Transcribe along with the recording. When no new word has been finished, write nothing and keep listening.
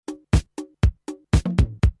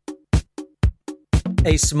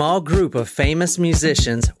A small group of famous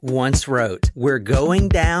musicians once wrote, "We're going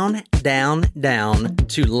down, down, down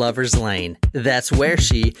to Lover's Lane. That's where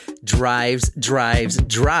she drives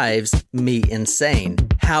me insane."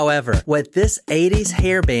 However, what this 80s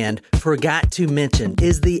hair band forgot to mention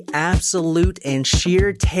is the absolute and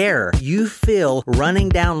sheer terror you feel running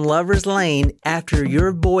down Lover's Lane after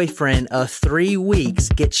your boyfriend of 3 weeks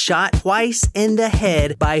gets shot twice in the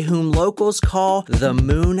head by whom locals call the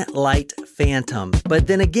Moonlight Phantom. But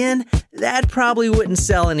then again, that probably wouldn't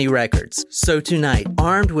sell any records. So tonight,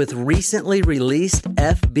 armed with recently released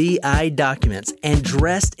FBI documents and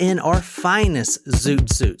dressed in our finest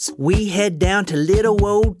zoot suits, we head down to little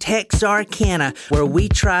old Texarkana, where we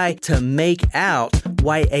try to make out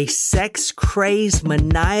why a sex-crazed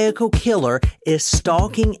maniacal killer is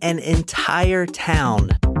stalking an entire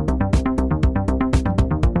town.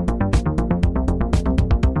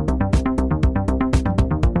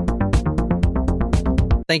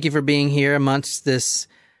 Thank you for being here amongst this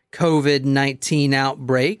COVID-19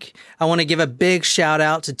 outbreak. I want to give a big shout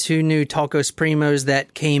out to 2 new Tacos Primos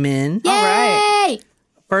that came in. Yay! All right.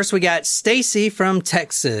 First, we got Stacy from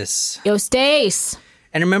Texas. Yo, Stace.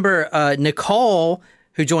 And remember, Nicole,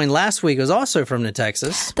 who joined last week, was also from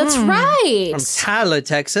Texas. That's right. From Tyler,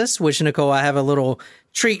 Texas, which, Nicole, I have a little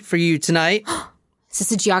treat for you tonight. Is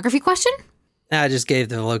this a geography question? I just gave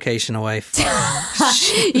the location away.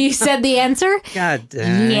 You said the answer? God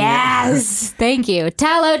damn. Yes. Thank you.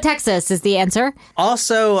 Tallow, Texas is the answer.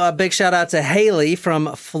 Also, a big shout out to Haley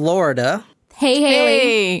from Florida. Hey,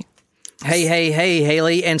 Haley. Hey,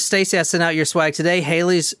 Haley. And Stacey, I sent out your swag today.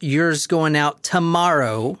 Haley's, yours going out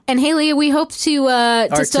tomorrow. And Haley, we hope to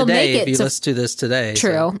still today, make it. If you listen to this today.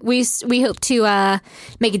 True. So. We hope to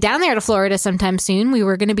make it down there to Florida sometime soon. We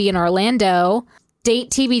were going to be in Orlando.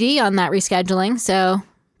 Date TBD on that rescheduling, so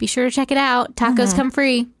be sure to check it out. Tacos come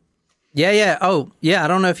free. Yeah. Oh, yeah, I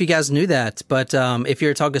don't know if you guys knew that, but if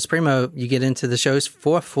you're a Tacos Primo, you get into the shows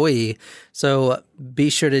for free. So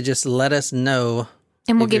be sure to just let us know.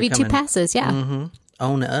 And we'll give you 2 passes, yeah. Mm-hmm.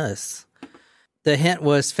 On us. The hint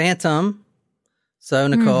was Phantom. So,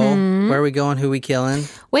 Nicole, where are we going? Who we killing?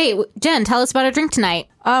 Wait, Jen, tell us about our drink tonight.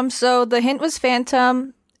 So the hint was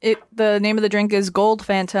Phantom. The name of the drink is Gold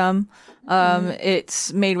Phantom.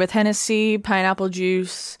 It's made with Hennessy, pineapple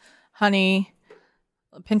juice, honey,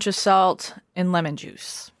 a pinch of salt, and lemon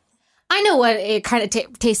juice. I know what it kind of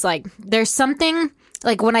tastes like. There's something,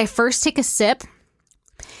 like when I first take a sip,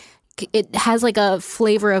 it has like a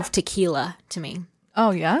flavor of tequila to me.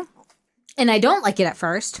 Oh, yeah? And I don't like it at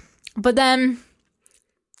first, but then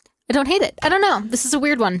I don't hate it. I don't know. This is a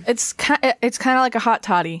weird one. It's kind of like a hot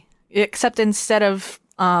toddy, except instead of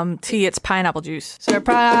tea, it's pineapple juice.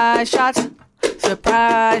 Surprise shots.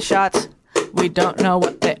 We don't know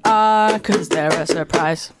what they are because they're a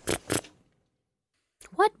surprise.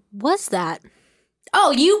 What was that?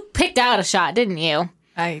 Oh, you picked out a shot, didn't you?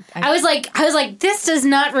 I was like, this does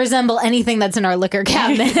not resemble anything that's in our liquor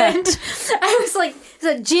cabinet. I was like, is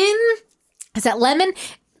that gin? Is that lemon?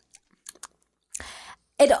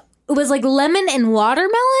 It was like lemon and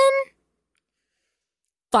watermelon?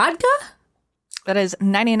 Vodka? That is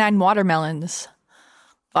 99 watermelons.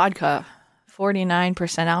 Vodka.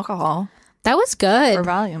 49% alcohol. That was good. For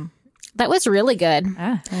volume. That was really good.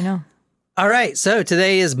 Yeah, I know. All right, so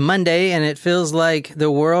today is Monday, and it feels like the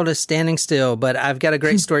world is standing still, but I've got a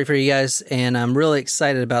great story for you guys, and I'm really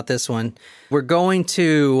excited about this one. We're going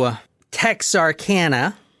to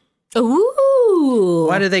Texarkana. Ooh.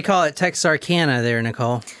 Why do they call it Texarkana there,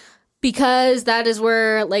 Nicole? Because that is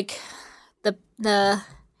where, like, the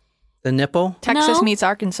nipple? Texas meets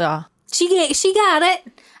Arkansas. She got it.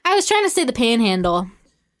 I was trying to say the panhandle.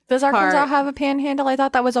 Does Arkansas have a panhandle? I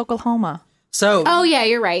thought that was Oklahoma. So, oh, yeah,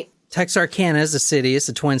 you're right. Texarkana is a city. It's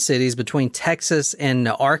the Twin Cities between Texas and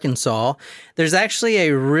Arkansas. There's actually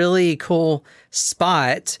a really cool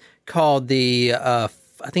spot called I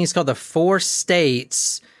think it's called the Four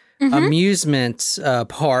States Amusement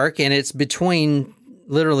Park, and it's between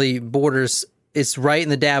literally borders. It's right in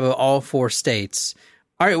the dab of all 4 states.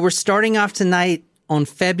 All right, we're starting off tonight on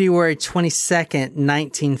February 22nd,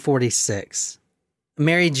 1946.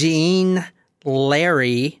 Mary Jean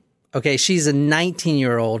Larry. Okay, she's a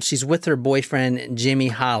 19-year-old. She's with her boyfriend, Jimmy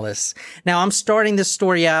Hollis. Now, I'm starting this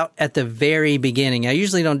story out at the very beginning. I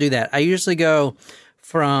usually don't do that. I usually go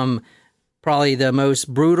from probably the most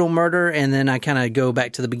brutal murder, and then I kind of go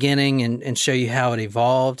back to the beginning and show you how it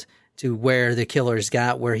evolved to where the killer's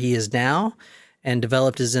got where he is now and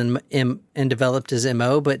developed his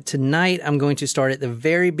MO. But tonight, I'm going to start at the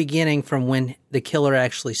very beginning from when the killer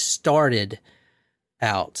actually started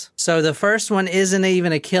out. So the first one isn't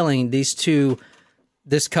even a killing. These 2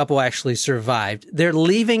 this couple actually survived. They're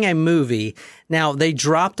leaving a movie. Now, they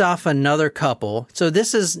dropped off another couple. So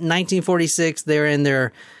this is 1946. They're in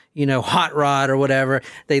their, hot rod or whatever.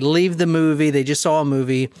 They leave the movie. They just saw a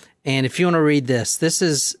movie. And if you want to read this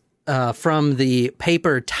is from the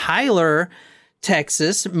paper Tyler,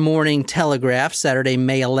 Texas Morning Telegraph, Saturday,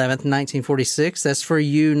 May 11th, 1946. That's for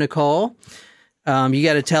you, Nicole. You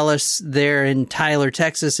got to tell us there in Tyler,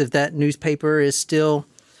 Texas, if that newspaper is still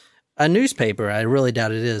a newspaper. I really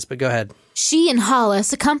doubt it is, but go ahead. She and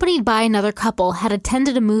Hollis, accompanied by another couple, had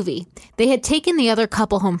attended a movie. They had taken the other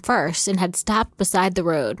couple home first and had stopped beside the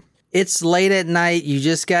road. It's late at night. You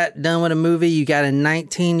just got done with a movie. You got a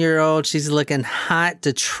 19-year-old. She's looking hot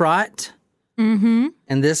to trot. Mm-hmm.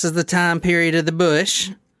 And this is the time period of the bush.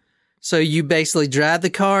 So you basically drive the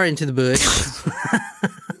car into the bush.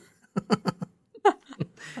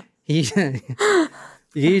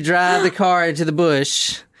 You drive the car into the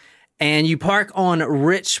bush and you park on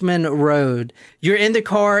Richmond Road. You're in the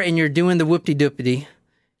car and you're doing the whoopty-doopty.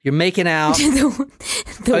 You're making out.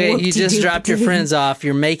 You just dropped your friends off.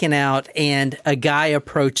 You're making out and a guy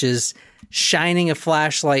approaches, shining a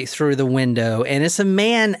flashlight through the window. And it's a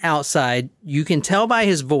man outside. You can tell by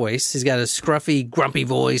his voice. He's got a scruffy, grumpy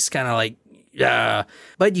voice, kind of like,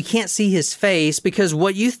 but you can't see his face because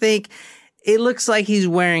what you think, it looks like he's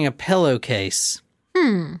wearing a pillowcase.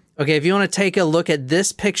 Okay, if you want to take a look at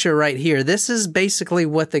this picture right here, this is basically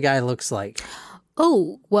what the guy looks like.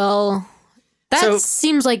 Oh, well, that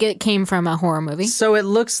seems like it came from a horror movie. So it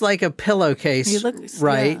looks like a pillowcase,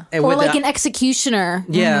 right? Yeah. Or like an executioner.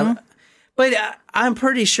 Yeah. Mm-hmm. But I'm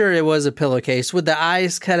pretty sure it was a pillowcase with the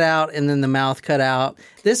eyes cut out and then the mouth cut out.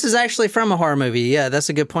 This is actually from a horror movie. Yeah, that's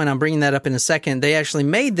a good point. I'm bringing that up in a second. They actually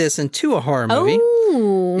made this into a horror movie.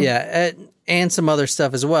 Oh. Yeah, and some other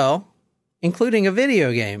stuff as well, including a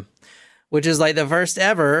video game, which is like the first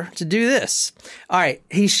ever to do this. All right,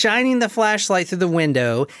 he's shining the flashlight through the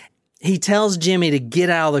window. He tells Jimmy to get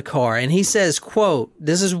out of the car, and he says, quote,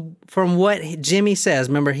 this is from what Jimmy says.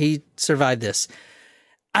 Remember, he survived this.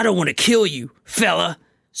 "I don't want to kill you, fella,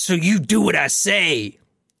 so you do what I say."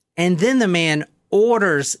 And then the man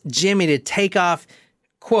orders Jimmy to take off,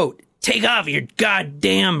 quote, "Take off your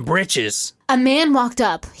goddamn britches." A man walked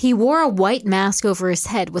up. He wore a white mask over his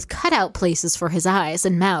head with cutout places for his eyes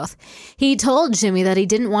and mouth. He told Jimmy that he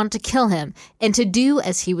didn't want to kill him and to do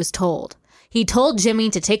as he was told. He told Jimmy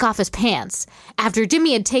to take off his pants. After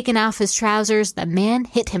Jimmy had taken off his trousers, the man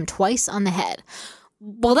hit him twice on the head.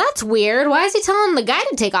 Well, that's weird. Why is he telling the guy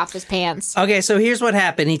to take off his pants? Okay, so here's what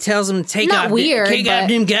happened. He tells him to take off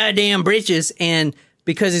them goddamn britches, and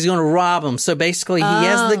because he's going to rob him. So basically, he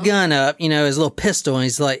has the gun up, his little pistol, and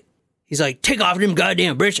he's like, take off them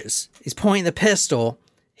goddamn britches. He's pointing the pistol.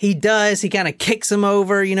 He does. He kind of kicks him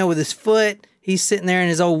over, with his foot. He's sitting there in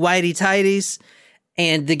his old whitey tighties,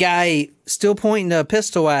 and the guy, still pointing the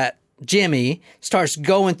pistol at Jimmy, starts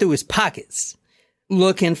going through his pockets,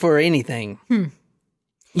 looking for anything. But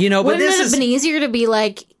Wouldn't it have been easier to be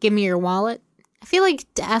like, give me your wallet? I feel like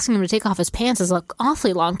asking him to take off his pants is an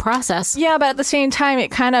awfully long process. Yeah, but at the same time, it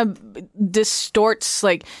kind of distorts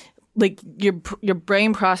like your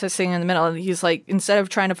brain processing in the middle. He's like, instead of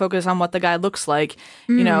trying to focus on what the guy looks like,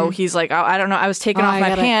 he's like, I don't know, I was taking off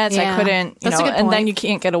my pants, I couldn't, That's a good and point. then you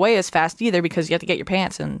can't get away as fast either because you have to get your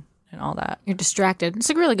pants and all that. You're distracted. It's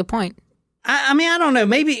a really good point. I mean, I don't know.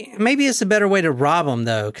 Maybe it's a better way to rob him,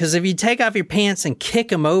 though, because if you take off your pants and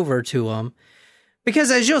kick him over to him, because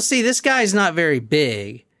as you'll see, this guy's not very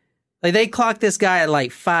big. Like, they clocked this guy at like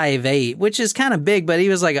 5'8", which is kind of big, but he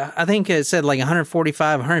was like, I think it said like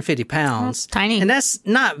 145, 150 pounds. That's tiny. And that's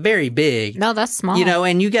not very big. No, that's small.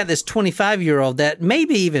 And you got this 25-year-old that may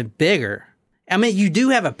be even bigger. I mean, you do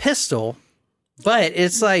have a pistol, but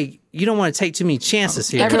it's like, you don't want to take too many chances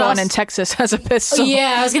here. Everyone in Texas has a pistol.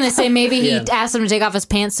 Yeah, I was going to say maybe he asked him to take off his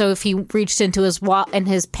pants, so if he reached into his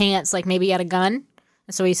his pants, like maybe he had a gun.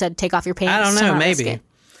 So he said, take off your pants. I don't know, maybe.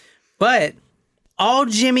 But all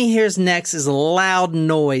Jimmy hears next is a loud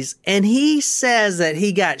noise, and he says that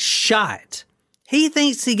he got shot. He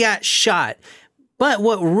thinks he got shot. But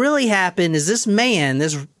what really happened is this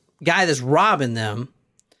guy that's robbing them,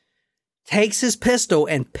 takes his pistol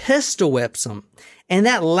and pistol whips him. And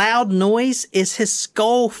that loud noise is his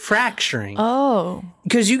skull fracturing. Oh.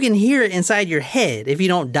 Because you can hear it inside your head if you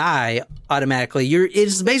don't die automatically.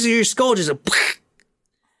 It's basically your skull just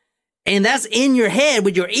and that's in your head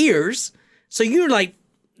with your ears. So you're like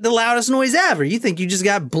the loudest noise ever. You think you just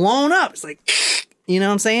got blown up. It's like, you know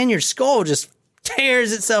what I'm saying? Your skull just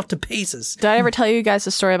tears itself to pieces. Did I ever tell you guys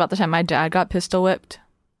the story about the time my dad got pistol whipped?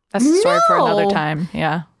 That's a story for another time.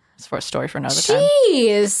 Yeah. It's for a story for another time.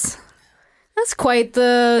 Jeez. That's quite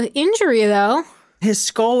the injury, though. His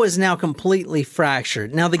skull is now completely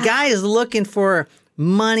fractured. Now, the guy is looking for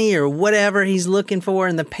money or whatever he's looking for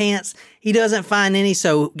in the pants. He doesn't find any,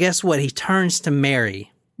 so guess what? He turns to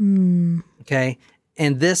Mary. Okay?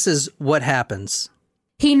 And this is what happens.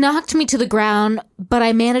 He knocked me to the ground, but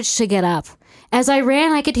I managed to get up. As I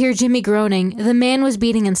ran, I could hear Jimmy groaning. The man was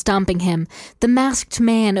beating and stomping him. The masked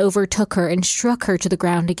man overtook her and struck her to the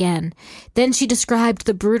ground again. Then she described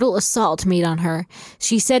the brutal assault made on her.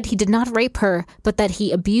 She said he did not rape her, but that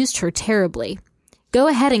he abused her terribly. Go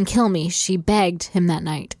ahead and kill me, she begged him that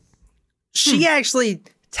night. She actually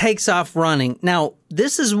takes off running. Now,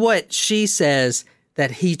 this is what she says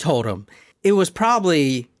that he told him. It was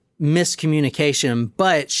probably miscommunication,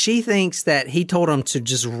 but she thinks that he told him to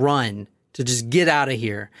just run, to just get out of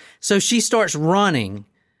here. So she starts running,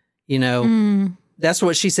 That's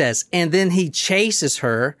what she says. And then he chases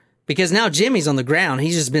her because now Jimmy's on the ground.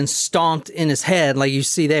 He's just been stomped in his head like you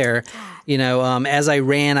see there. As I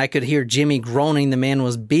ran, I could hear Jimmy groaning. The man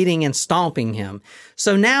was beating and stomping him.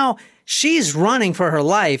 So now she's running for her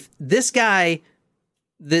life. This guy,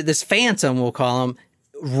 this phantom, we'll call him,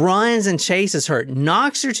 runs and chases her,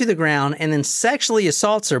 knocks her to the ground, and then sexually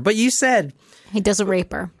assaults her. But you said... He doesn't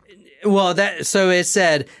rape her. Well, so it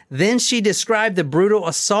said, then she described the brutal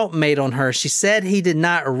assault made on her. She said he did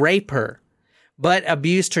not rape her, but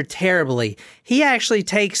abused her terribly. He actually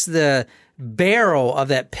takes the barrel of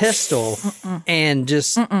that pistol and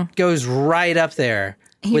just goes right up there.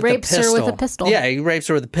 He rapes her with a pistol. Yeah, he rapes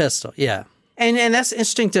her with a pistol. Yeah. And that's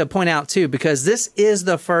interesting to point out, too, because this is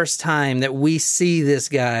the first time that we see this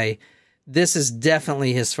guy. This is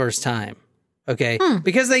definitely his first time. Okay?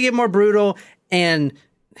 Because they get more brutal and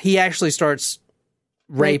he actually starts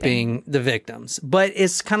raping the victims. But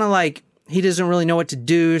it's kind of like he doesn't really know what to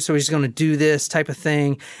do, so he's going to do this type of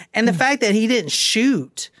thing. And the fact that he didn't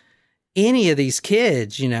shoot any of these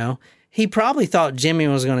kids, he probably thought Jimmy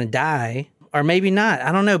was going to die. Or maybe not.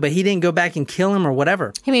 I don't know. But he didn't go back and kill him or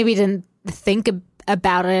whatever. He maybe didn't think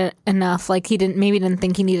about it enough. Like he didn't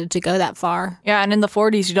think he needed to go that far. Yeah, and in the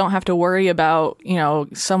 40s, you don't have to worry about,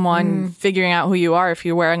 someone figuring out who you are if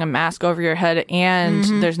you're wearing a mask over your head and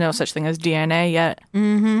there's no such thing as DNA yet.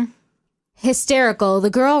 Hysterical, the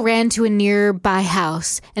girl ran to a nearby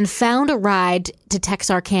house and found a ride to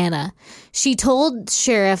Texarkana. She told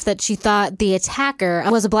sheriff that she thought the attacker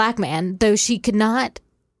was a black man, though she could not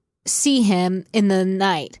see him in the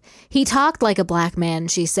night. He talked like a black man,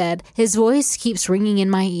 she said. His voice keeps ringing in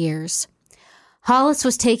my ears. Hollis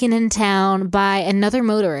was taken in town by another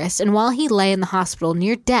motorist, and while he lay in the hospital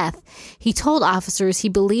near death, he told officers he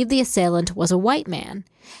believed the assailant was a white man.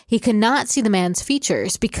 He could not see the man's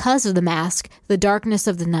features because of the mask, the darkness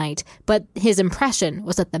of the night, but his impression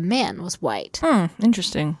was that the man was white.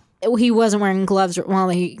 Interesting. He wasn't wearing gloves. Well,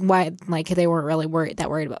 they weren't really worried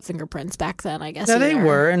about fingerprints back then, I guess. No, they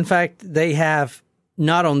were. In fact, they have,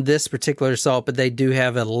 not on this particular assault, but they do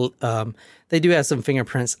have some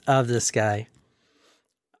fingerprints of this guy.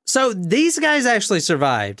 So these guys actually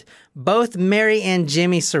survived. Both Mary and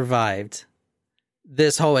Jimmy survived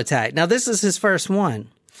this whole attack. Now, this is his first one.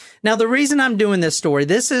 Now, the reason I'm doing this story,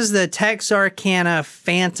 this is the Texarkana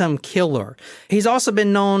Phantom Killer. He's also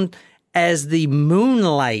been known as the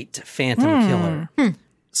Moonlight Phantom Killer.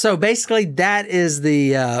 So basically that is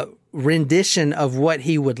the rendition of what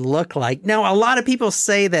he would look like. Now, a lot of people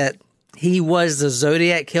say that he was the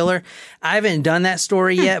Zodiac Killer. I haven't done that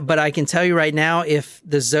story yet, but I can tell you right now, if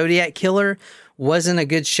the Zodiac Killer wasn't a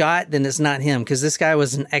good shot, then it's not him, because this guy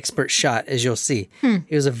was an expert shot, as you'll see.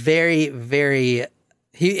 He was a very, very...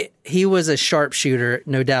 He was a sharpshooter,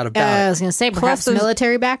 no doubt about it. I was going to say, perhaps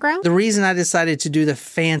military background? The reason I decided to do the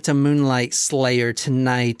Phantom Moonlight Slayer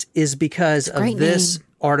tonight is because of this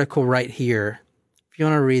article right here. If you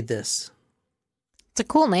want to read this. It's a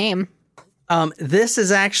cool name. This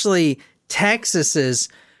is actually Texas's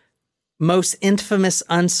most infamous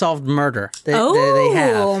unsolved murder that they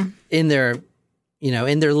have in their...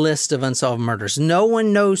 in their list of unsolved murders. No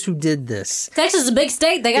one knows who did this. Texas is a big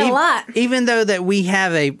state. They got a lot. Even though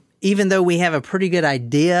we have a pretty good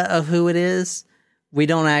idea of who it is, we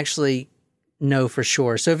don't actually know for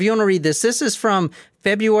sure. So if you want to read this is from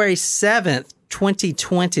February 7th,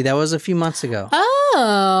 2020. That was a few months ago.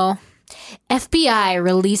 Oh. FBI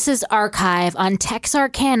releases archive on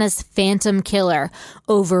Texarkana's Phantom Killer.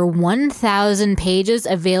 Over 1,000 pages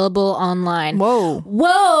available online.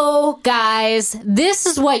 Whoa, guys. This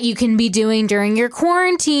is what you can be doing during your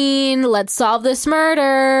quarantine. Let's solve this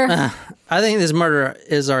murder. I think this murder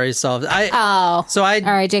is already solved. All right,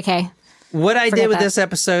 JK. What I did with this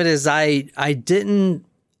episode is I didn't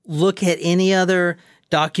look at any other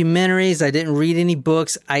documentaries. I didn't read any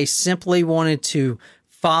books. I simply wanted to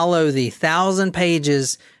follow the 1,000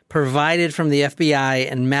 pages provided from the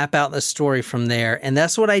FBI and map out the story from there. And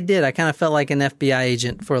that's what I did. I kind of felt like an FBI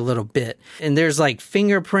agent for a little bit. And there's like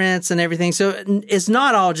fingerprints and everything. So it's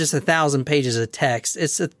not all just 1,000 pages of text.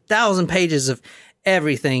 It's 1,000 pages of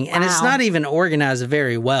everything. And it's not even organized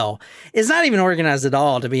very well. It's not even organized at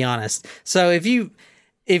all, to be honest. So if you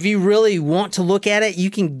really want to look at it,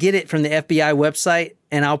 you can get it from the FBI website,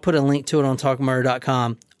 and I'll put a link to it on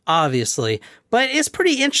talkmurder.com, obviously. But it's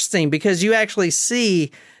pretty interesting because you actually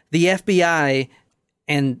see the FBI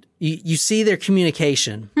and you see their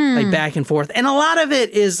communication like back and forth. And a lot of it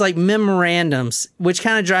is like memorandums, which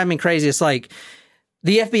kind of drive me crazy. It's like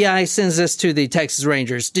the FBI sends this to the Texas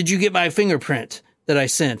Rangers. Did you get my fingerprint that I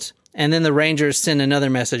sent? And then the Rangers send another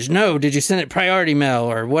message. No, did you send it priority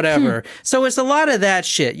mail or whatever? So it's a lot of that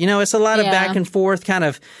shit. You know, it's a lot of back and forth kind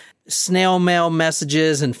of snail mail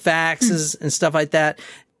messages and faxes and stuff like that.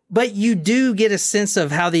 But you do get a sense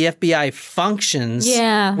of how the FBI functions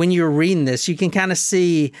when you're reading this. You can kind of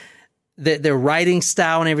see their writing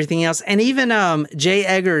style and everything else. And even J.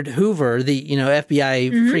 Edgar Hoover, the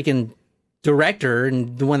FBI freaking director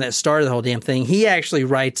and the one that started the whole damn thing, he actually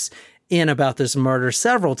writes in about this murder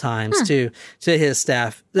several times to his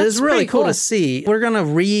staff. It's really cool to see. We're going to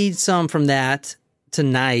read some from that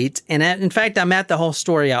tonight. And in fact, I mapped the whole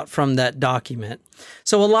story out from that document.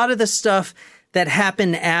 So a lot of the stuff that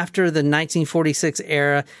happened after the 1946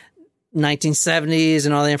 era, 1970s,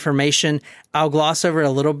 and all the information, I'll gloss over it a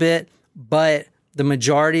little bit, but the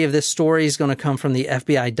majority of this story is going to come from the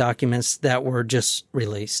FBI documents that were just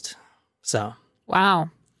released. So, wow.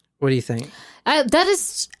 What do you think? That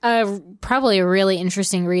is probably a really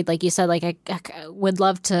interesting read. Like you said, like I would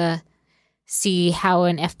love to see how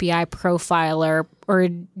an FBI profiler or,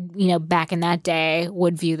 back in that day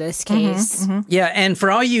would view this case. Yeah. And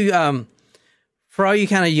for all you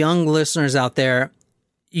kind of young listeners out there,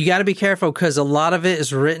 you got to be careful because a lot of it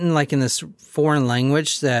is written like in this foreign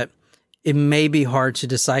language that it may be hard to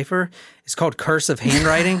decipher. It's called cursive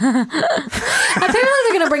handwriting. Apparently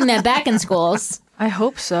they're going to bring that back in schools. I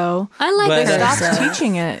hope so. I like they stopped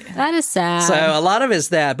teaching it. That is sad. So a lot of it's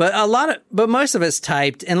that, but most of it's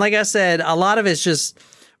typed. And like I said, a lot of it's just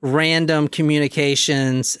random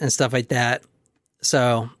communications and stuff like that.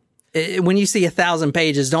 So when you see 1,000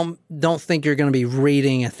 pages, don't think you're going to be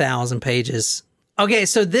reading 1,000 pages. Okay,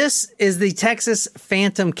 so this is the Texas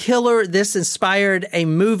Phantom Killer. This inspired a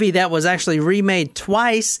movie that was actually remade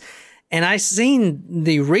twice. And I seen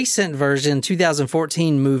the recent version,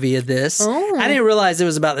 2014 movie of this. Oh. I didn't realize it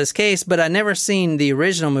was about this case, but I never seen the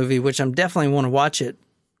original movie, which I'm definitely want to watch it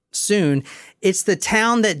soon. It's The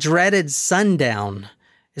Town That Dreaded Sundown.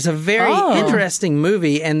 It's a very interesting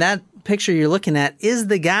movie, and that picture you're looking at is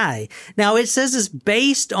the guy. Now, it says it's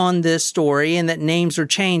based on this story and that names are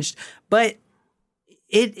changed, but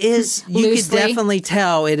it is, you could definitely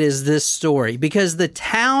tell it is this story because the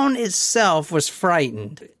town itself was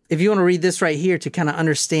frightened. If you want to read this right here to kind of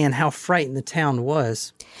understand how frightened the town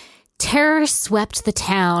was. Terror swept the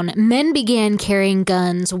town. Men began carrying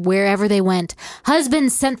guns wherever they went.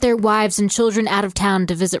 Husbands sent their wives and children out of town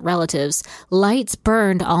to visit relatives. Lights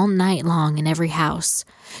burned all night long in every house.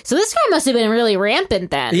 So this guy must have been really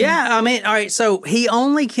rampant then. Yeah, I mean, all right, so he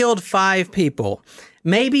only killed 5 people.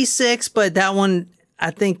 Maybe 6, but that one,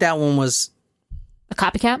 I think that one was... A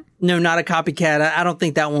copycat? No, not a copycat. I don't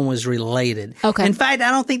think that one was related. Okay. In fact, I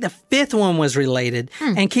don't think the 5th one was related.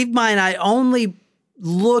 And keep in mind, I only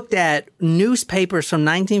looked at newspapers from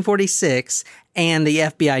 1946 and the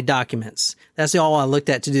FBI documents. That's all I looked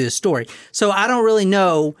at to do the story. So I don't really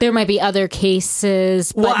know. There might be other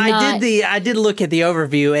cases, but I did look at the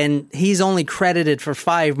overview, and he's only credited for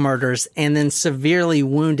 5 murders and then severely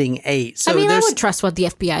wounding 8. So I would trust what the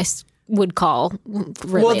FBI would call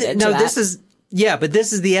related to that. This is... Yeah, but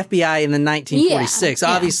this is the FBI in the 1946. Yeah.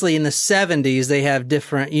 Obviously, in the 70s, they have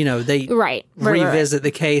different, they revisit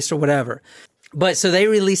the case or whatever. But so they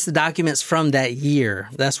released the documents from that year.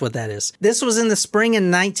 That's what that is. This was in the spring in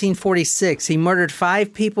 1946. He murdered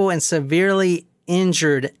 5 people and severely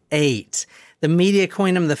injured 8. The media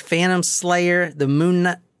coined him the Phantom Slayer, the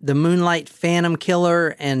Moonlight Phantom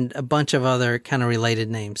Killer, and a bunch of other kind of related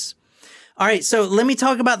names. All right, so let me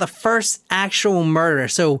talk about the first actual murder.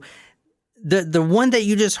 So the one that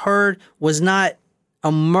you just heard was not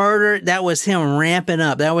a murder. That was him ramping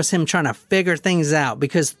up. That was him trying to figure things out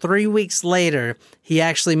because 3 weeks later, he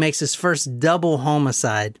actually makes his first double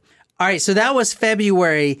homicide. All right, so that was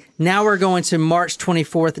February. Now we're going to March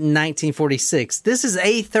 24th, 1946. This is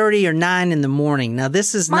 8:30 or 9 in the morning. Now,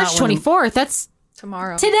 this is March 24th. That's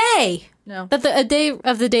tomorrow. Today. No. A day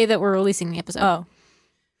of the day that we're releasing the episode. Oh.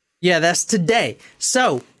 Yeah, that's today.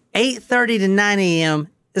 So 8:30 to 9 a.m.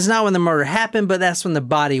 is not when the murder happened, but that's when the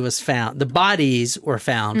bodies were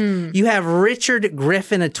found. You have Richard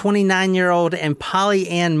Griffin, a 29-year-old, and Polly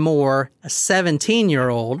Ann Moore, a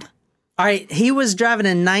 17-year-old. All right, he was driving a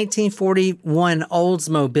 1941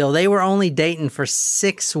 Oldsmobile. They were only dating for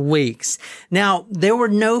 6 weeks. Now, there were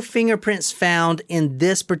no fingerprints found in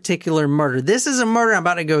this particular murder. This is a murder I'm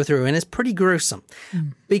about to go through, and it's pretty gruesome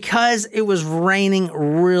because it was raining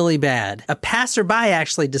really bad. A passerby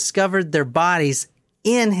actually discovered their bodies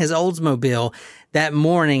in his Oldsmobile that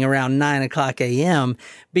morning around 9 o'clock a.m.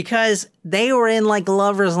 because they were in like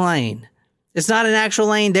Lover's Lane. It's not an actual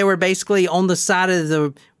lane. They were basically on the side of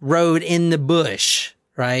the road in the bush,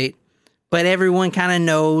 right? But everyone kind of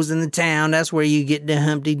knows in the town that's where you get the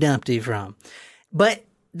Humpty Dumpty from. But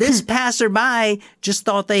this passerby just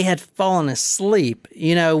thought they had fallen asleep.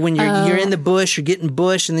 You know, when you're in the bush, you're getting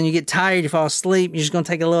bush, and then you get tired, you fall asleep, you're just going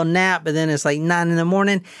to take a little nap, but then it's like 9 in the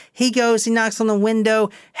morning. He knocks on the window.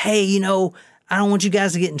 Hey, you know, I don't want you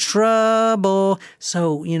guys to get in trouble.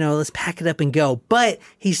 So, you know, let's pack it up and go. But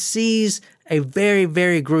he sees a very,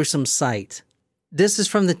 very gruesome sight. This is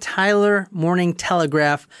from the Tyler Morning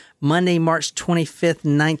Telegraph, Monday, March 25th,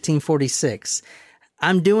 1946.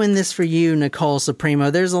 I'm doing this for you, Nicole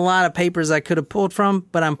Supremo. There's a lot of papers I could have pulled from,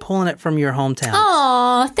 but I'm pulling it from your hometown.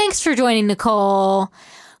 Oh, thanks for joining, Nicole.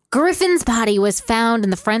 Griffin's body was found in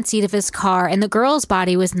the front seat of his car, and the girl's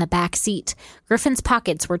body was in the back seat. Griffin's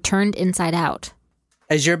pockets were turned inside out.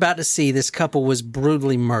 As you're about to see, this couple was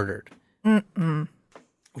brutally murdered.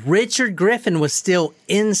 Richard Griffin was still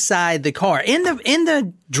inside the car, in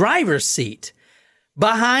the driver's seat,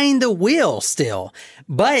 behind the wheel still.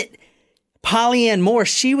 But Polly Ann Moore,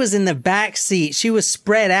 she was in the back seat. She was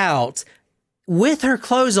spread out with her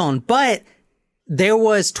clothes on, but there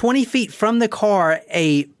was 20 feet from the car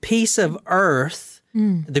a piece of earth,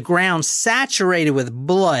 the ground saturated with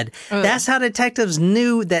blood. That's how detectives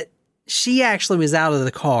knew that she actually was out of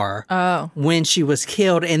the car when she was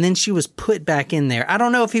killed, and then she was put back in there. I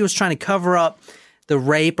don't know if he was trying to cover up the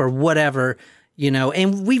rape or whatever, you know,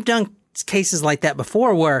 and we've done cases like that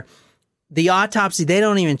before where the autopsy, they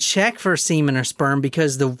don't even check for semen or sperm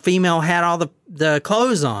because the female had all the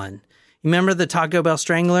clothes on. You remember the Taco Bell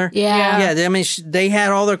Strangler? Yeah. Yeah, I mean, they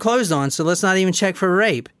had all their clothes on, so let's not even check for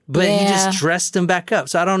rape. But he just dressed them back up.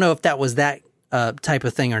 So I don't know if that was that type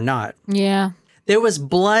of thing or not. Yeah. There was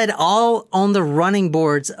blood all on the running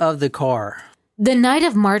boards of the car. The night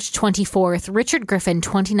of March 24th, Richard Griffin,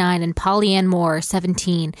 29, and Polly Ann Moore,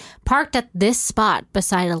 17, parked at this spot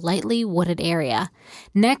beside a lightly wooded area.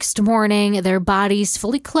 Next morning, their bodies,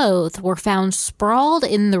 fully clothed, were found sprawled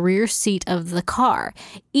in the rear seat of the car,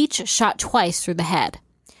 each shot twice through the head.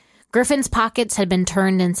 Griffin's pockets had been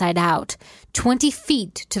turned inside out. 20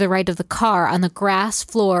 feet to the right of the car, on the grass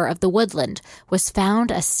floor of the woodland, was found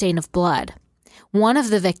a stain of blood. One of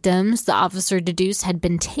the victims, the officer deduced, had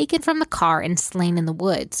been taken from the car and slain in the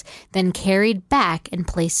woods, then carried back and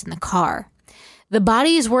placed in the car. The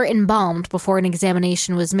bodies were embalmed before an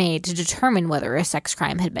examination was made to determine whether a sex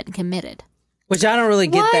crime had been committed. Which I don't really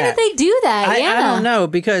get that. Why did they do that? I don't know,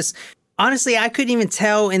 because honestly, I couldn't even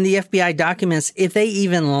tell in the FBI documents if they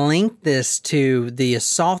even linked this to the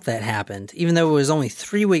assault that happened, even though it was only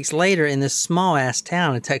 3 weeks later in this small-ass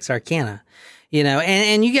town in Texarkana. You know,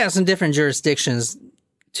 and you got some different jurisdictions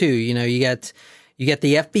too. You know, you got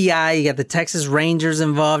the FBI, you got the Texas Rangers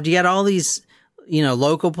involved, you got all these, you know,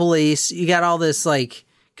 local police, you got all this like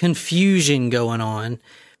confusion going on.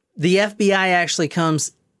 The FBI actually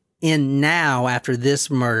comes in now after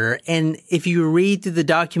this murder, and if you read through the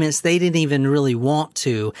documents, they didn't even really want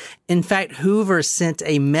to. In fact, Hoover sent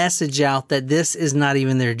a message out that this is not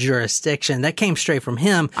even their jurisdiction. That came straight from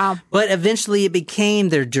him, but eventually it became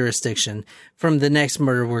their jurisdiction from the next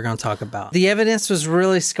murder we're going to talk about. The evidence was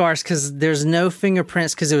really scarce because there's no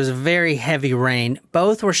fingerprints because it was very heavy rain.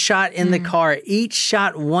 Both were shot in the car, each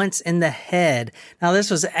shot once in the head. Now,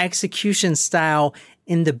 this was execution style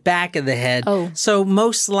in the back of the head. So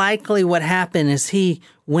most likely what happened is he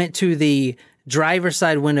went to the driver's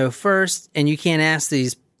side window first, and you can't ask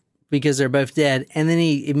these because they're both dead, and then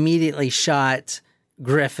he immediately shot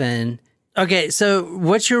Griffin. Okay, so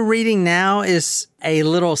what you're reading now is a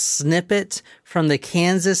little snippet from the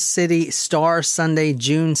Kansas City Star Sunday,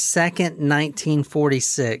 June 2nd,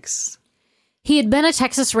 1946. He had been a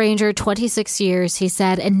Texas Ranger 26 years, he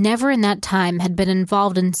said, and never in that time had been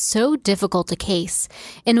involved in so difficult a case,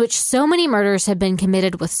 in which so many murders had been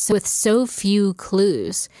committed with so few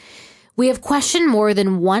clues. We have questioned more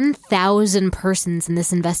than 1,000 persons in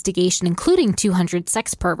this investigation, including 200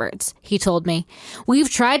 sex perverts, he told me. We've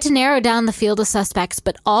tried to narrow down the field of suspects,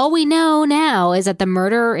 but all we know now is that the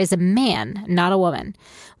murderer is a man, not a woman.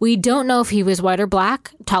 We don't know if he was white or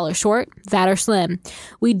black, tall or short, fat or slim.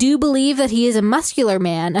 We do believe that he is a muscular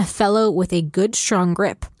man, a fellow with a good, strong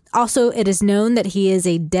grip. Also, it is known that he is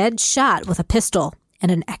a dead shot with a pistol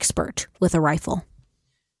and an expert with a rifle.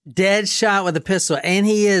 Dead shot with a pistol. And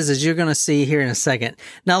he is, as you're going to see here in a second.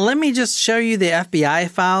 Now, let me just show you the FBI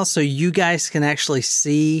files so you guys can actually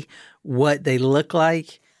see what they look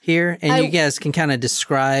like here. And you guys can kind of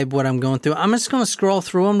describe what I'm going through. I'm just going to scroll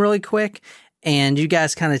through them really quick. And you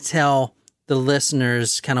guys kind of tell the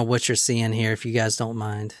listeners kind of what you're seeing here, if you guys don't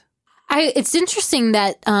mind. It's interesting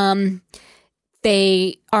that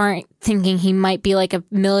they aren't thinking he might be like a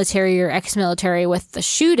military or ex-military with the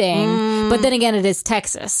shooting. But then again, it is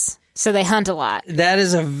Texas, so they hunt a lot. That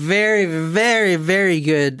is a very, very, very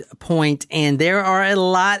good point. And there are a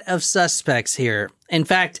lot of suspects here. In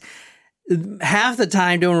fact, half the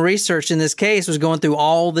time doing research in this case was going through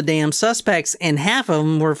all the damn suspects, and half of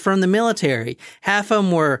them were from the military. Half of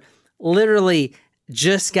them were literally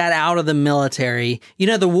just got out of the military. You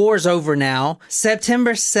know, the war's over now.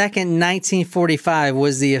 September 2nd, 1945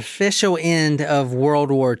 was the official end of World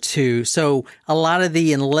War II. So a lot of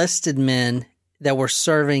the enlisted men that were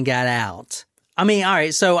serving got out. I mean, all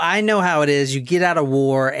right, so I know how it is. You get out of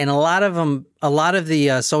war, and a lot of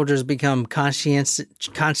the soldiers become conscientious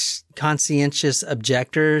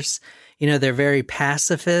objectors. You know, they're very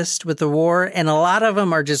pacifist with the war, and a lot of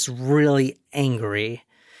them are just really angry,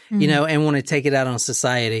 you know, and want to take it out on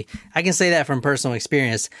society. I can say that from personal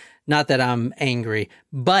experience. Not that I'm angry,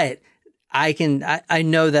 but I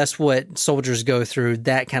know that's what soldiers go through,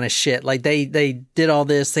 that kind of shit. Like they did all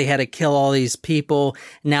this, they had to kill all these people.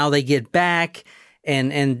 Now they get back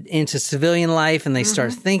and into civilian life, and they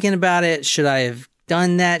start thinking about it. Should I have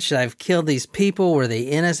done that? Should I have killed these people? Were they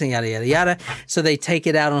innocent? Yada, yada, yada. So they take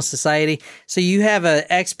it out on society. So you have an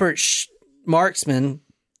expert marksman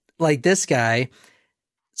like this guy.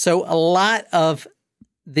 So a lot of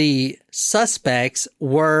the suspects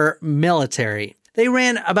were military. They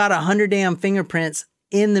ran about 100 damn fingerprints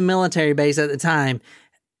in the military base at the time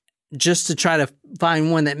just to try to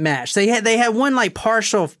find one that matched. They had one like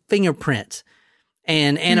partial fingerprint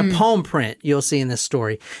and a palm print you'll see in this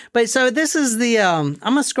story. But so this is the I'm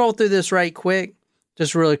going to scroll through this right quick,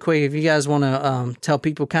 just really quick if you guys want to tell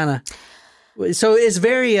people kind of. So it's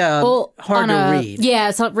very hard to read. Yeah,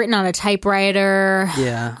 it's written on a typewriter.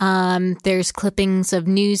 Yeah. There's clippings of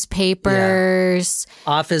newspapers. Yeah.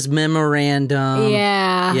 Office memorandum.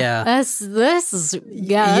 Yeah. Yeah. This is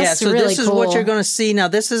that's so really this is cool. what you're going to see now.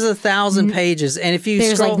 This is 1,000 pages, and if you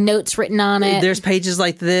there's scroll, like notes written on it. There's pages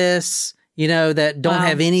like this, you know, that don't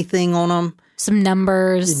have anything on them. Some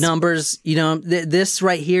numbers, you know, this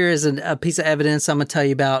right here is a piece of evidence I'm going to tell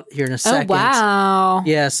you about here in a second. Oh, wow.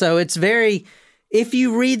 Yeah. So it's if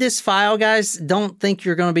you read this file, guys, don't think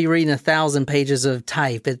you're going to be reading 1,000 pages of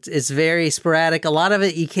type. It's very sporadic. A lot of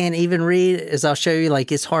it you can't even read, as I'll show you.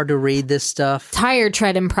 Like, it's hard to read this stuff. Tire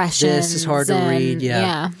tread impressions. This is hard to read.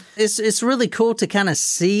 Yeah. It's really cool to kind of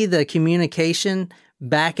see the communication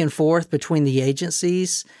back and forth between the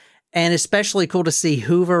agencies. And especially cool to see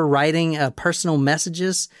Hoover writing personal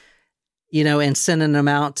messages, you know, and sending them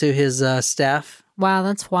out to his staff. Wow,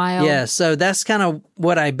 that's wild. Yeah, so that's kind of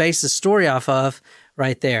what I base the story off of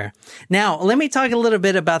right there. Now, let me talk a little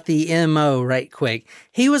bit about the MO right quick.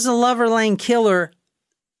 He was a Lover Lane killer,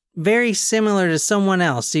 very similar to someone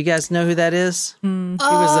else. Do you guys know who that is? He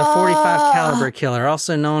was a 45 caliber killer,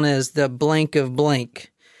 also known as the Blank of Blank.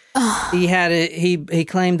 He had it. He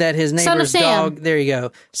claimed that his neighbor's dog. There you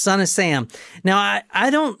go, Son of Sam. Now I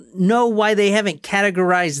don't know why they haven't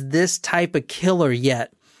categorized this type of killer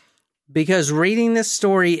yet, because reading this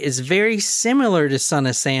story is very similar to Son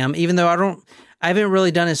of Sam. Even though I haven't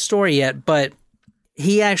really done his story yet, but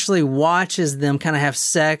he actually watches them kind of have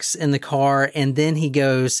sex in the car, and then he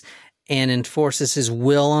goes and enforces his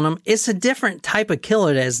will on them. It's a different type of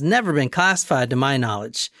killer that has never been classified to my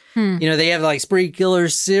knowledge. You know, they have like spree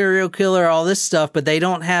killers, serial killer, all this stuff, but they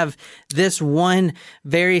don't have this one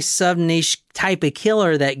very sub-niche type of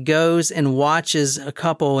killer that goes and watches a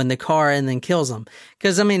couple in the car and then kills them.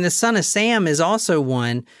 Because, I mean, the Son of Sam is also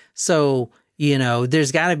one, so, you know,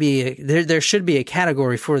 there's got to be, there should be a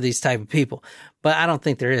category for these type of people. But I don't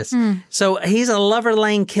think there is. So he's a Lover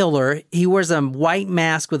Lane killer. He wears a white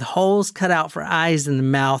mask with holes cut out for eyes in the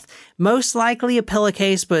mouth. Most likely a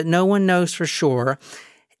pillowcase, but no one knows for sure.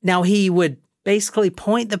 Now, he would basically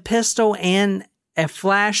point the pistol and a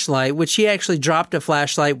flashlight, which he actually dropped a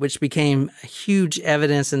flashlight, which became huge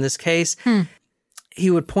evidence in this case. He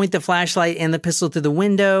would point the flashlight and the pistol through the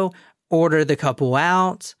window, order the couple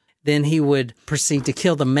out. Then he would proceed to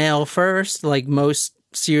kill the male first, like most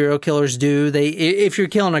serial killers do. If you're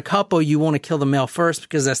killing a couple, you want to kill the male first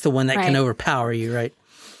because that's the one that can overpower you, right?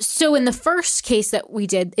 So in the first case that we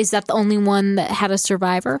did, is that the only one that had a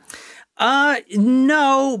survivor?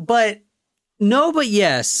 No, but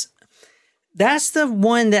yes. That's the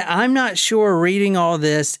one that I'm not sure, reading all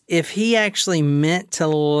this, if he actually meant to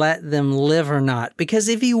let them live or not. Because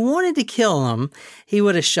if he wanted to kill them, he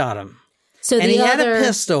would have shot them. And he had a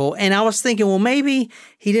pistol, and I was thinking, well, maybe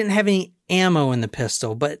he didn't have any ammo in the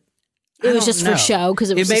pistol, but it was just for show because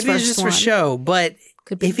it was maybe it was just for show. But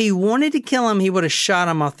if he wanted to kill him, he would have shot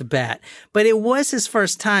him off the bat. But it was his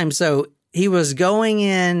first time, so he was going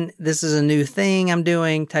in, this is a new thing I'm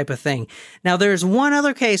doing type of thing. Now, there's one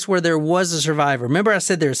other case where there was a survivor. Remember I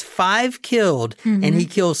said there's 5 killed and he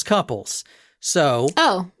kills couples. So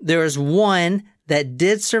there's one that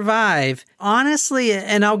did survive. Honestly,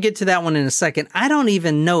 and I'll get to that one in a second, I don't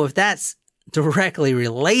even know if that's directly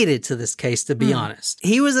related to this case, to be honest.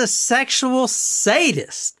 He was a sexual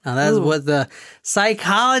sadist. Now, that's what the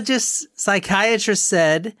psychiatrist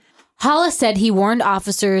said. Hollis said he warned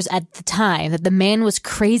officers at the time that the man was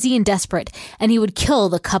crazy and desperate, and he would kill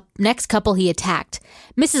the next couple he attacked.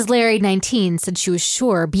 Mrs. Larry, 19, said she was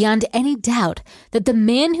sure, beyond any doubt, that the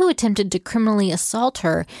man who attempted to criminally assault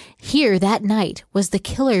her here that night was the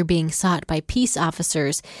killer being sought by peace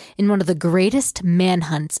officers in one of the greatest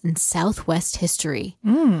manhunts in Southwest history.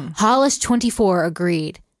 Hollis, 24,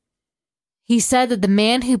 agreed. He said that the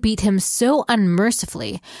man who beat him so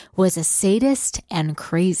unmercifully was a sadist and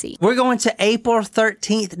crazy. We're going to April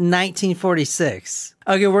 13th, 1946.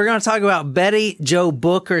 Okay, we're going to talk about Betty Jo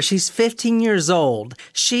Booker. She's 15 years old.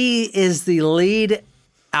 She is the lead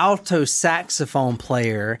alto saxophone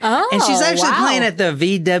player. And she's actually playing at the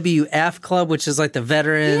VWF Club, which is like the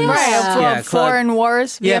Veterans. Foreign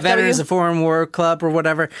Wars. Yeah, Veterans of Foreign War Club or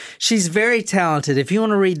whatever. She's very talented. If you want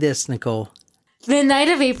to read this, Nicole. The night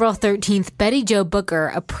of April 13th, Betty Jo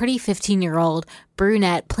Booker, a pretty 15-year-old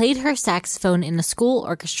brunette, played her saxophone in a school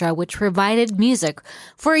orchestra which provided music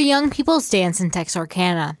for a young people's dance in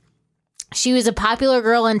Texarkana. She was a popular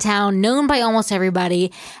girl in town, known by almost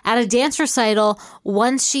everybody, at a dance recital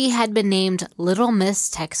once she had been named Little Miss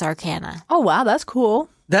Texarkana. Oh, wow, that's cool.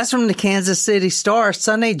 That's from the Kansas City Star,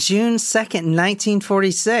 Sunday, June 2nd,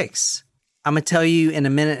 1946. I'm going to tell you in a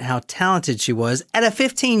minute how talented she was at a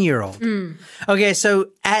 15-year-old. Okay, so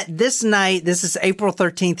at this night, this is April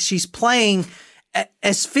 13th, she's playing,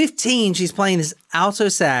 as 15, she's playing this alto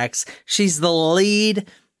sax. She's the lead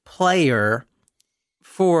player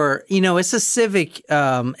for, it's a civic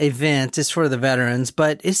event. It's for the veterans,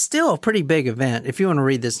 but it's still a pretty big event. If you want to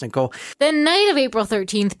read this, Nicole. The night of April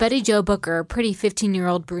 13th, Betty Jo Booker, a pretty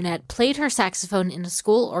 15-year-old brunette, played her saxophone in a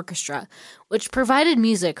school orchestra, which provided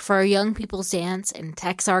music for a young people's dance in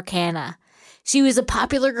Texarkana. She was a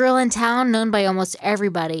popular girl in town, known by almost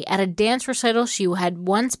everybody. At a dance recital, she had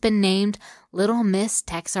once been named Little Miss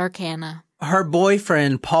Texarkana. Her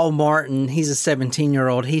boyfriend, Paul Martin, he's a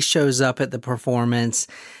 17-year-old. He shows up at the performance.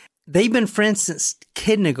 They've been friends since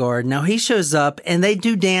kindergarten. Now, he shows up, and they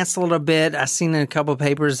do dance a little bit. I've seen in a couple of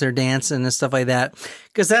papers they're dancing and stuff like that,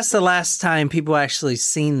 because that's the last time people actually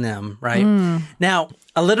seen them, right? Now,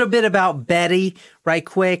 a little bit about Betty, right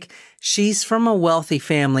quick. She's from a wealthy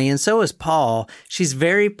family, and so is Paul. She's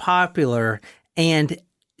very popular, and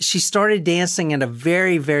she started dancing at a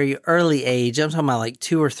very, very early age. I'm talking about like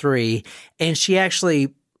 2 or 3. And she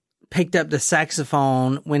actually picked up the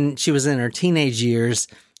saxophone when she was in her teenage years.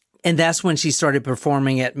 And that's when she started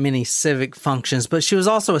performing at many civic functions. But she was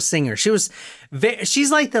also a singer. She's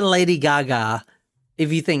like the Lady Gaga.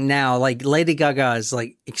 If you think now, like Lady Gaga is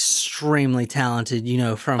like extremely talented,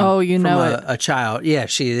 from a child. Yeah,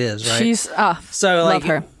 she is, right? She's, so like, love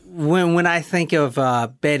her. When I think of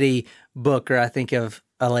Betty Booker, I think of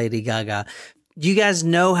a Lady Gaga. You guys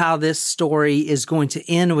know how this story is going to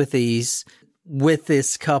end with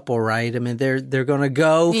this couple, right? I mean, they're going to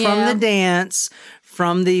go from the dance,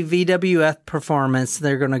 from the VWF performance.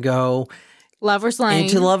 They're going to go Lover's Lane.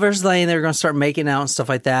 Into Lover's Lane. They're going to start making out and stuff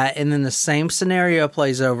like that. And then the same scenario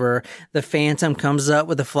plays over. The Phantom comes up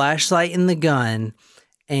with a flashlight and the gun.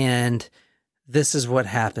 And this is what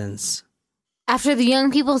happens. After the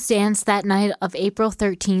young people's dance that night of April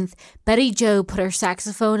 13th, Betty Jo put her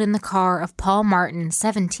saxophone in the car of Paul Martin,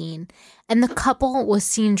 17, and the couple was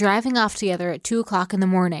seen driving off together at 2 o'clock in the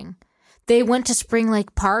morning. They went to Spring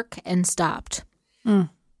Lake Park and stopped.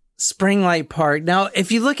 Spring Lake Park. Now,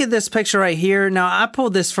 if you look at this picture right here, now I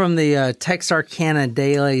pulled this from the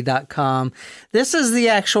TexarkanaDaily.com. This is the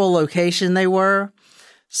actual location they were.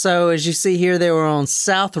 So as you see here, they were on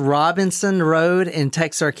South Robinson Road in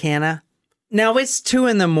Texarkana. Now it's 2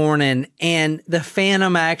 a.m. and the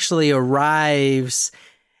Phantom actually arrives.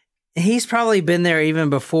 He's probably been there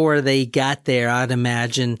even before they got there, I'd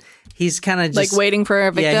imagine. He's kind of just like waiting for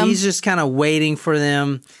a victim. Yeah, he's just kind of waiting for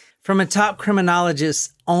them. From a top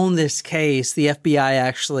criminologist on this case, the FBI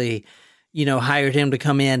actually, hired him to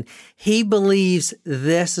come in. He believes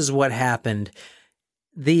this is what happened.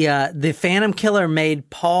 The Phantom Killer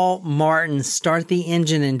made Paul Martin start the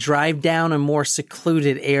engine and drive down a more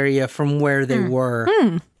secluded area from where they were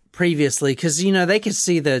previously. Because, they could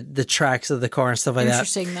see the tracks of the car and stuff like that.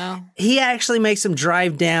 Interesting, though. He actually makes him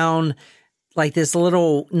drive down like this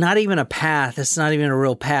little, not even a path. It's not even a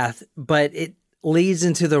real path, but it leads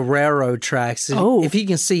into the railroad tracks. Oh. If you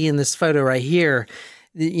can see in this photo right here,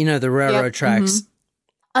 the railroad tracks. Mm-hmm.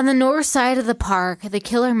 On the north side of the park, the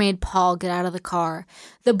killer made Paul get out of the car.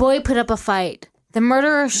 The boy put up a fight. The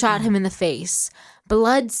murderer shot him in the face.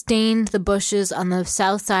 Blood stained the bushes on the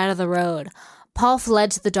south side of the road. Paul fled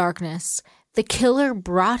to the darkness. The killer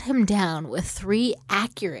brought him down with 3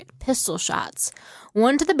 accurate pistol shots,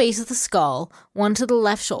 one to the base of the skull, one to the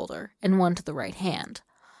left shoulder, and one to the right hand.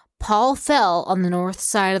 Paul fell on the north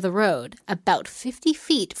side of the road, about 50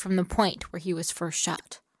 feet from the point where he was first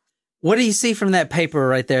shot. What do you see from that paper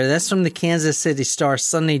right there? That's from the Kansas City Star,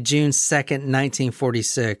 Sunday, June 2nd,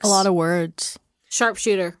 1946. A lot of words.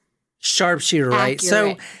 Sharpshooter, right? Accurate.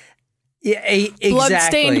 So, yeah, exactly.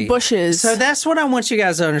 Blood-stained bushes. So that's what I want you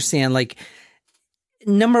guys to understand. Like,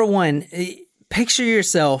 number one, picture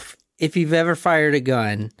yourself, if you've ever fired a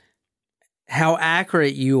gun, how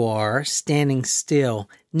accurate you are standing still.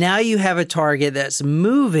 Now you have a target that's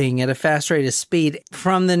moving at a fast rate of speed.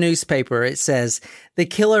 From the newspaper, it says, the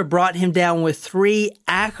killer brought him down with 3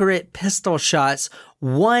 accurate pistol shots,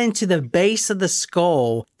 one to the base of the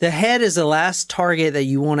skull. The head is the last target that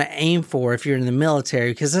you want to aim for if you're in the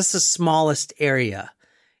military, because that's the smallest area.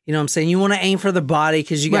 You know what I'm saying? You want to aim for the body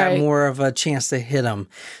because you got more of a chance to hit them.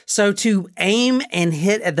 So to aim and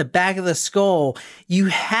hit at the back of the skull, you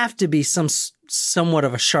have to be somewhat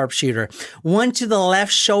of a sharpshooter. One to the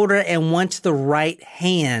left shoulder and one to the right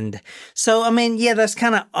hand. So, I mean, yeah, that's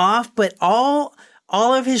kind of off, but all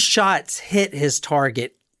of his shots hit his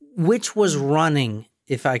target, which was running,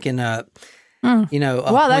 if I can, wow,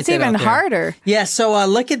 that's even harder. Yeah, so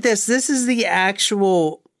look at this. This is the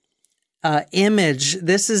actual image.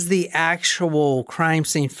 This is the actual crime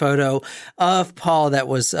scene photo of Paul that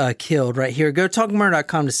was killed right here. Go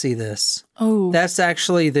talkmurder.com to see this. Oh, that's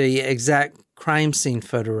actually the exact crime scene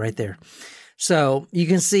photo right there. So you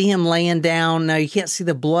can see him laying down. Now you can't see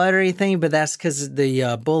the blood or anything, but that's because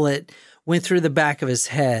the bullet went through the back of his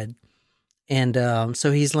head. And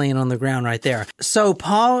so he's laying on the ground right there. So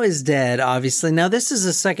Paul is dead, obviously. Now this is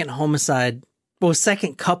a second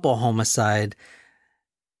couple homicide,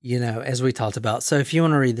 as we talked about. So if you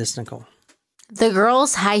want to read this, Nicole. The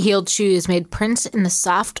girl's high-heeled shoes made prints in the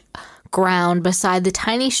soft ground beside the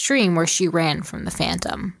tiny stream where she ran from the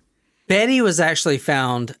Phantom. Betty was actually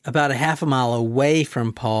found about a half a mile away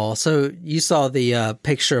from Paul. So you saw the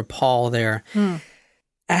picture of Paul there.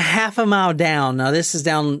 A half a mile down. Now this is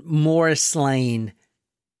down Morris Lane.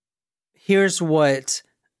 Here's what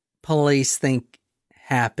police think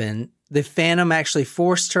happened. The Phantom actually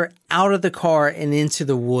forced her out of the car and into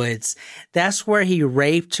the woods. That's where he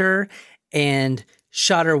raped her and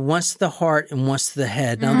shot her once to the heart and once to the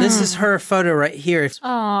head. Now, this is her photo right here.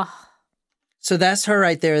 Oh. So that's her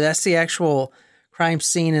right there. That's the actual crime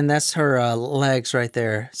scene, and that's her legs right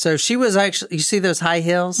there. So she was actually, you see those high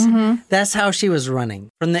heels? Mm-hmm. That's how she was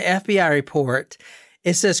running. From the FBI report,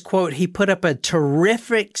 it says, quote, he put up a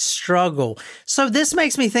terrific struggle. So this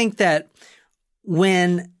makes me think that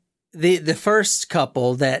when the first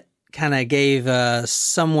couple that kind of gave a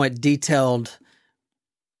somewhat detailed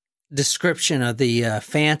description of the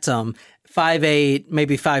Phantom, 5'8",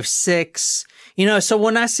 maybe 5'6", so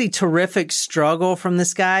when I see terrific struggle from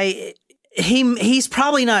this guy, he's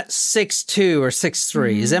probably not 6'2" or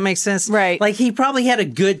 6'3". Does that make sense? Right. Like he probably had a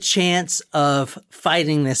good chance of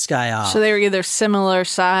fighting this guy off. So they were either similar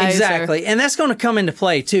size. Exactly. And that's going to come into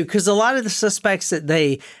play too, because a lot of the suspects that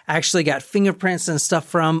they actually got fingerprints and stuff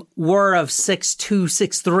from were of 6'2",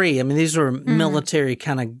 6'3". I mean, these were military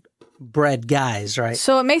kind of bred guys, right?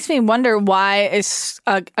 So it makes me wonder why is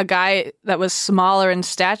a guy that was smaller in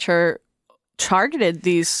stature targeted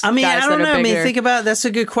these guys I don't know. I mean, think about, that's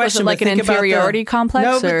a good question. Was it like an inferiority complex?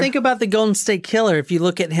 No, but think about the Golden State Killer. If you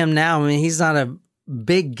look at him now, I mean, he's not a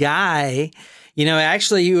big guy,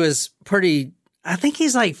 Actually, he was pretty, I think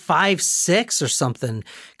he's like 5'6" or something.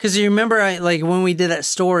 Because you remember, when we did that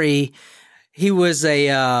story, he was he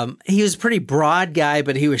was a pretty broad guy,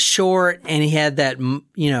 but he was short and he had that,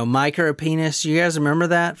 micro penis. You guys remember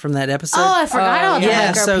that from that episode? Oh, I forgot about that.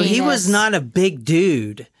 Yeah, so he was not a big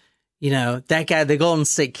dude. That guy, the Golden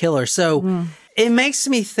State Killer. So it makes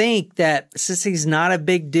me think that since he's not a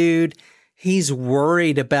big dude, he's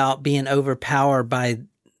worried about being overpowered by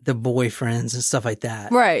the boyfriends and stuff like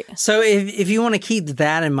that. Right. So if you want to keep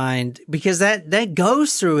that in mind, because that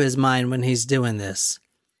goes through his mind when he's doing this.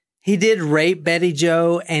 He did rape Betty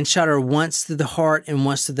Jo and shot her once through the heart and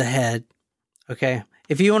once through the head. Okay.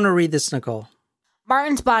 If you want to read this, Nicole.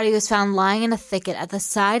 Martin's body was found lying in a thicket at the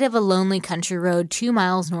side of a lonely country road 2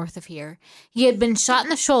 miles north of here. He had been shot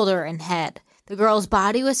in the shoulder and head. The girl's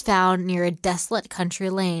body was found near a desolate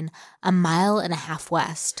country lane 1.5 miles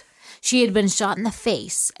west. She had been shot in the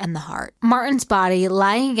face and the heart. Martin's body,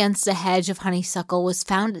 lying against a hedge of honeysuckle, was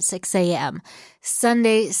found at 6 a.m.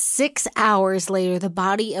 Sunday, 6 hours later, the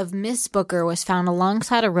body of Miss Booker was found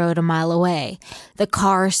alongside a road 1 mile away. The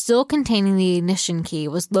car, still containing the ignition key,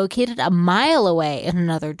 was located 1 mile away in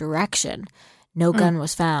another direction. No gun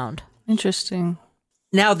was found. Interesting.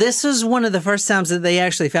 Now, this is one of the first times that they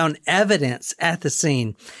actually found evidence at the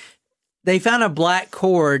scene. They found a black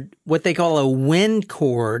cord, what they call a wind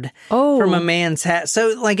cord, from a man's hat.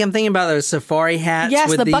 So, I'm thinking about those safari hats. Yes,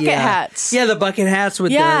 with the bucket hats. Yeah, the bucket hats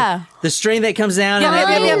with the string that comes down. Yeah,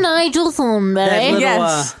 and I'm Nigel Thornberry.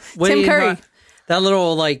 Yes, Tim Curry. That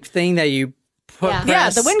little, thing that you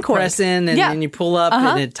the wind cord. Press in and you pull up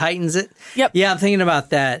and it tightens it. Yep. Yeah, I'm thinking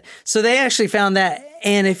about that. So they actually found that.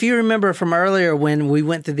 And if you remember from earlier when we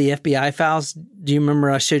went through the FBI files, do you remember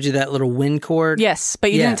I showed you that little wind cord? Yes,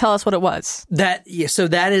 but you didn't tell us what it was. So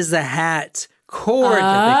that is the hat cord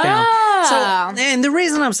that they found. So, and the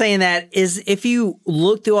reason I'm saying that is if you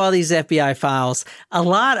look through all these FBI files, a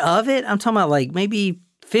lot of it, I'm talking about maybe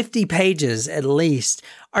 50 pages at least,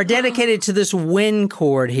 are dedicated to this wind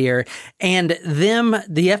cord here, and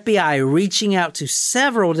the FBI reaching out to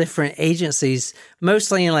several different agencies,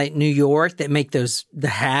 mostly in New York, that make the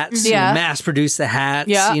hats, mass produce the hats.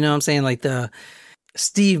 Yeah. You know what I'm saying? The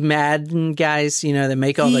Steve Madden guys, that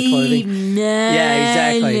make all the clothing.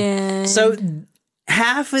 Yeah, exactly. So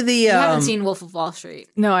half of the You haven't seen Wolf of Wall Street.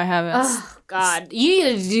 No, I haven't. Oh, God. You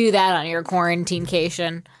need to do that on your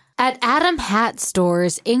quarantine-cation. At Adam Hat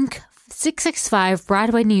Stores, Inc., 665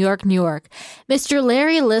 Broadway, New York, New York, Mr.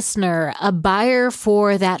 Larry Listener, a buyer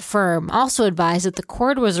for that firm, also advised that the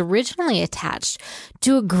cord was originally attached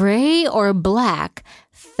to a gray or black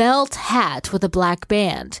felt hat with a black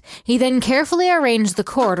band. He then carefully arranged the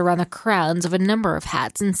cord around the crowns of a number of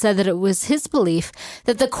hats and said that it was his belief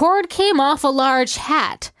that the cord came off a large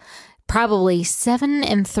hat. Probably 7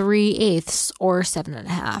 3/8 or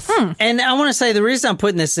 7.5. And I want to say the reason I'm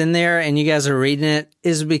putting this in there and you guys are reading it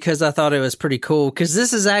is because I thought it was pretty cool. Because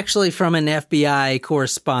this is actually from an FBI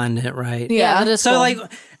correspondent, right? Yeah, that is so cool.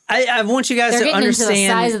 I want you guys They're to getting understand into the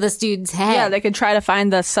size of this dude's head. Yeah, they could try to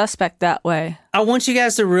find the suspect that way. I want you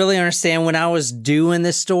guys to really understand when I was doing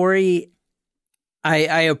this story,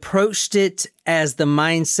 I approached it as the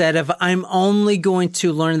mindset of I'm only going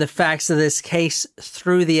to learn the facts of this case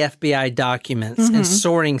through the FBI documents and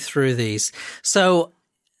sorting through these. So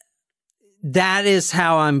that is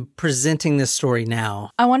how I'm presenting this story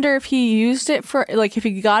now. I wonder if he used it for, if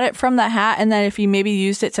he got it from the hat and then if he maybe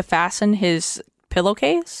used it to fasten his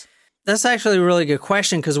pillowcase? That's actually a really good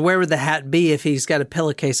question because where would the hat be if he's got a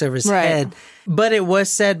pillowcase over his head? But it was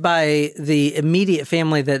said by the immediate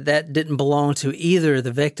family that didn't belong to either of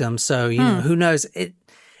the victims. So, who knows? It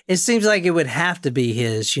seems like it would have to be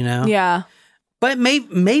his, Yeah. But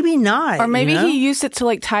maybe not. Or maybe he used it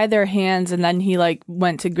to tie their hands and then he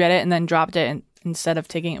went to get it and then dropped it instead of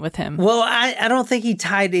taking it with him. Well, I don't think he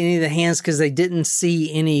tied any of the hands because they didn't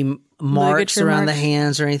see any marks around the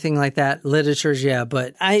hands or anything like that. Literatures, yeah,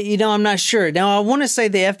 but I'm not sure. Now, I want to say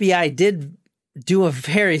the FBI did do a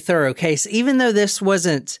very thorough case, even though this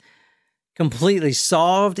wasn't completely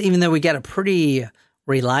solved, even though we got a pretty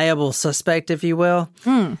reliable suspect, if you will.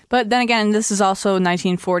 But then again, this is also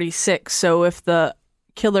 1946, so if the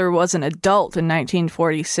killer was an adult in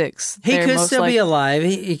 1946, he could still be alive.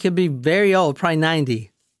 He could be very old, probably 90.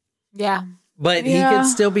 Yeah. But he could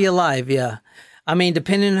still be alive, yeah. I mean,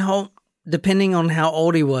 depending on how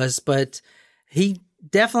old he was, but he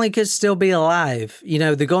definitely could still be alive.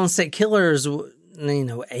 The Golden State Killer is,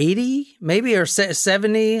 80 maybe or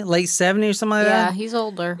 70, late 70 or something like that. Yeah, he's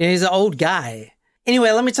older. Yeah, he's an old guy.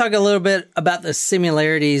 Anyway, let me talk a little bit about the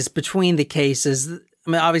similarities between the cases. I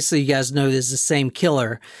I mean, obviously, you guys know this is the same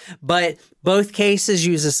killer, but both cases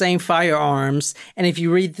use the same firearms. And if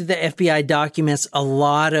you read through the FBI documents, a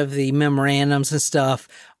lot of the memorandums and stuff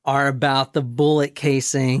are about the bullet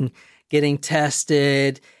casing getting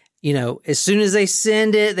tested. You know, as soon as they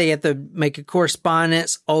send it, they have to make a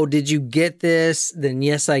correspondence. Oh, did you get this? Then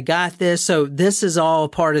yes, I got this. So this is all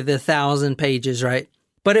part of the 1,000 pages, right?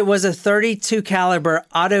 But it was a .32 caliber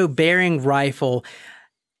auto bearing rifle,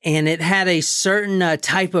 and it had a certain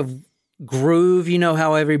type of groove. You know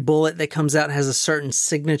how every bullet that comes out has a certain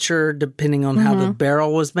signature depending on how the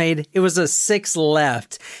barrel was made? It was a 6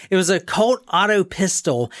 left. It was a Colt auto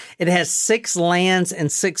pistol. It has 6 lands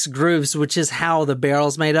and 6 grooves, which is how the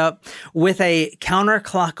barrel's made up, with a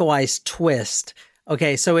counterclockwise twist.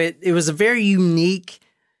 Okay, so it was a very unique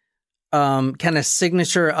kind of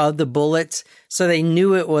signature of the bullet, so they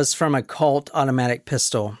knew it was from a Colt automatic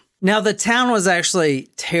pistol. Now, the town was actually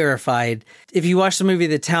terrified. If you watch the movie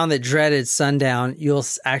The Town That Dreaded Sundown, you'll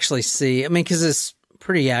actually see, I mean, because it's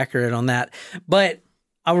pretty accurate on that. But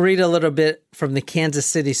I'll read a little bit from the Kansas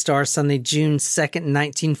City Star, Sunday, June 2nd,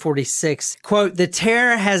 1946. Quote, "The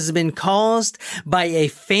terror has been caused by a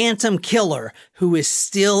phantom killer who is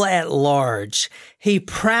still at large. He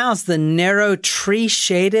prowls the narrow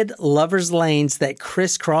tree-shaded lovers' lanes that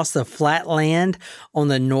crisscross the flat land on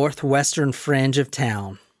the northwestern fringe of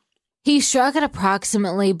town." He struck at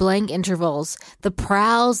approximately blank intervals. The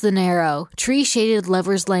prowls the narrow, tree-shaded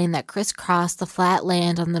lover's lane that crisscrossed the flat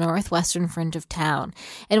land on the northwestern fringe of town,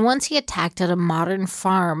 and once he attacked at a modern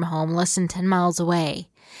farm home less than 10 miles away.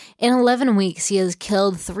 In 11 weeks, he has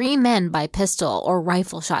killed 3 men by pistol or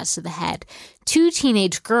rifle shots to the head, 2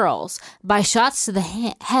 teenage girls by shots to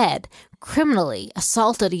the head, criminally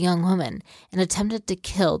assaulted a young woman, and attempted to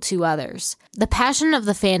kill 2 others. The passion of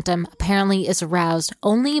the Phantom apparently is aroused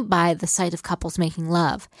only by the sight of couples making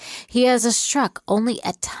love. He has struck only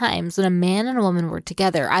at times when a man and a woman were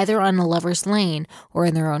together, either on a lover's lane or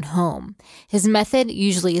in their own home. His method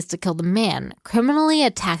usually is to kill the man, criminally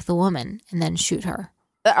attack the woman, and then shoot her.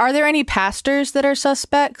 Are there any pastors that are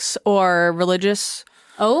suspects or religious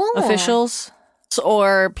officials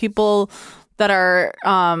or people that are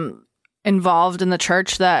involved in the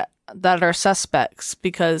church that are suspects?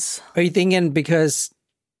 Because are you thinking because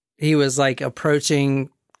he was like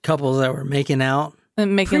approaching couples that were making out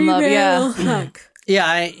and making love? Yeah. Yeah,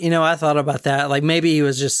 I thought about that. Like maybe he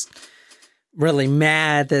was just really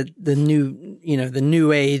mad that the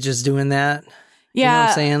new age is doing that. Yeah. You know what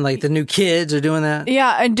I'm saying? Like the new kids are doing that.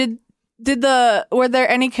 Yeah, and were there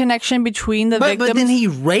any connection between the victims? But then he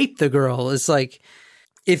raped the girl. It's like,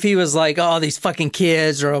 if he was like, oh, these fucking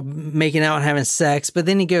kids are making out and having sex, but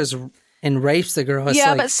then he goes and rapes the girl. It's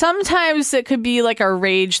but sometimes it could be like a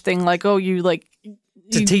rage thing, like, oh, you like...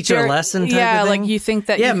 To teach her a lesson type of thing? Like you think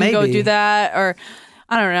that you can go do that, or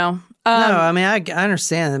I don't know. No, I mean, I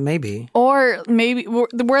understand that maybe. Or maybe,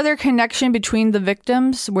 were there connection between the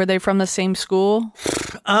victims? Were they from the same school?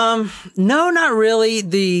 No, not really.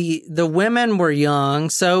 The women were young,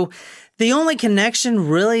 so the only connection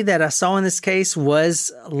really that I saw in this case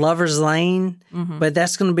was Lover's Lane, but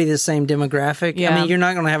that's going to be the same demographic. Yeah. I mean, you're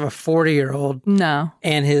not going to have a 40-year-old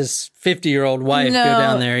and his 50-year-old wife go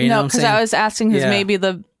down there. You know what I'm saying? Because I was asking because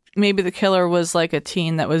maybe the killer was like a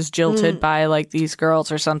teen that was jilted by like these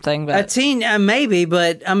girls or something. But. A teen, maybe,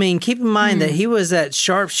 but I mean, keep in mind that he was that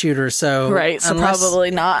sharpshooter, so... Right, so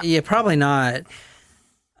probably not. Yeah, probably not.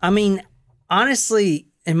 I mean, honestly,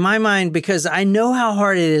 in my mind, because I know how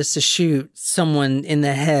hard it is to shoot someone in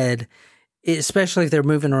the head, especially if they're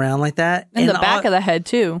moving around like that. In the back of the head,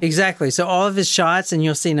 too. Exactly. So all of his shots, and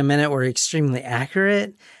you'll see in a minute, were extremely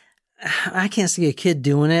accurate. I can't see a kid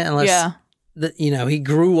doing it unless... he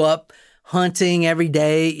grew up hunting every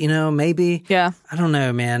day, maybe. Yeah. I don't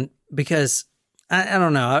know, man, because I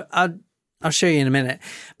don't know. I'll show you in a minute.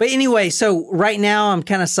 But anyway, so right now I'm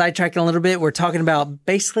kind of sidetracking a little bit. We're talking about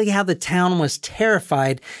basically how the town was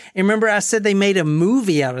terrified. And remember, I said they made a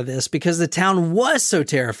movie out of this because the town was so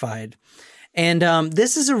terrified. And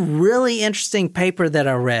this is a really interesting paper that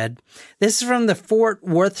I read. This is from the Fort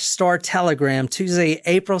Worth Star-Telegram, Tuesday,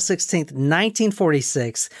 April 16th,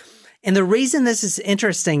 1946. And the reason this is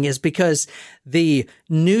interesting is because the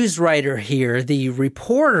news writer here, the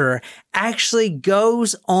reporter, actually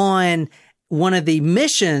goes on one of the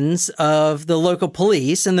missions of the local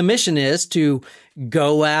police. And the mission is to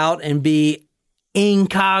go out and be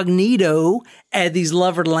incognito at these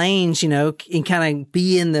lover lanes, and kind of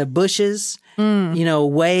be in the bushes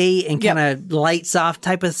way and kind of lights off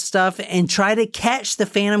type of stuff and try to catch the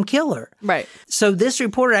Phantom Killer. Right. So this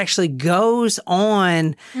reporter actually goes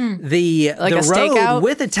on the road stakeout?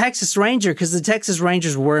 with a Texas Ranger, because the Texas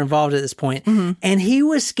Rangers were involved at this point, and he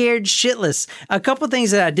was scared shitless. A couple of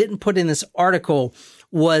things that I didn't put in this article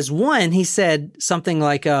was, one, he said something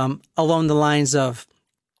like along the lines of,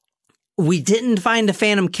 we didn't find a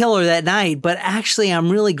Phantom Killer that night, but actually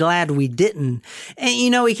I'm really glad we didn't. And,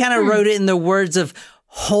 he kind of wrote it in the words of,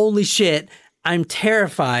 holy shit, I'm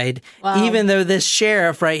terrified, even though this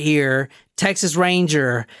sheriff right here, Texas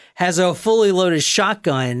Ranger, has a fully loaded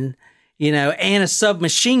shotgun, and a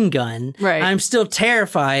submachine gun. Right. I'm still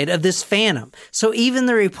terrified of this Phantom. So even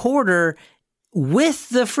the reporter with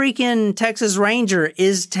the freaking Texas Ranger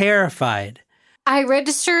is terrified. I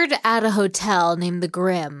registered at a hotel named The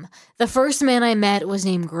Grim. The first man I met was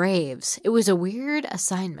named Graves. It was a weird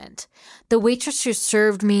assignment. The waitress who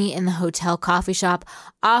served me in the hotel coffee shop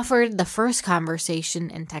offered the first conversation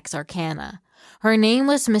in Texarkana. Her name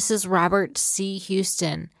was Mrs. Robert C.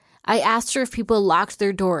 Houston. I asked her if people locked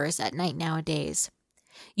their doors at night nowadays.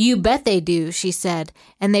 You bet they do, she said,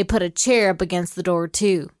 and they put a chair up against the door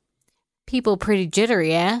too. People pretty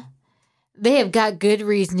jittery, eh? They have got good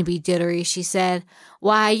reason to be jittery, she said.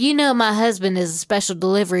 Why, my husband is a special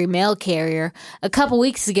delivery mail carrier. A couple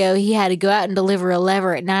weeks ago, he had to go out and deliver a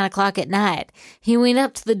letter at 9 o'clock at night. He went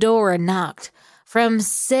up to the door and knocked. From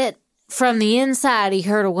the inside, he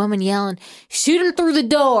heard a woman yelling, "Shoot him through the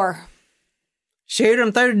door." Shoot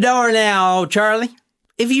him through the door now, Charlie.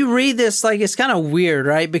 If you read this, it's kind of weird,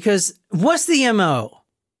 right? Because what's the MO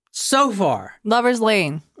so far? Lover's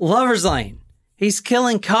Lane. He's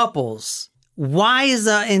killing couples. Why is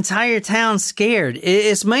the entire town scared?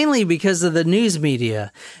 It's mainly because of the news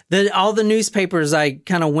media. All the newspapers I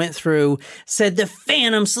kind of went through said the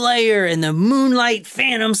Phantom Slayer and the Moonlight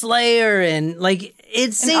Phantom Slayer. And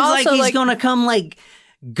it seems like he's going to come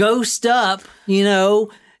ghost up,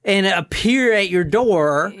 and appear at your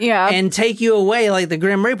door and take you away like the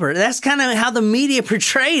Grim Reaper. That's kind of how the media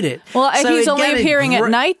portrayed it. Well, so he's only appearing at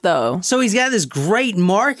night, though. So he's got this great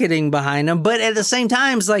marketing behind him. But at the same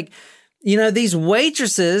time, it's these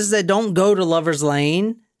waitresses that don't go to Lover's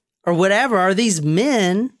Lane or whatever are these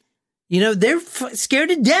men. They're scared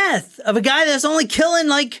to death of a guy that's only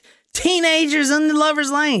killing teenagers in the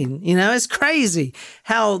Lover's Lane. It's crazy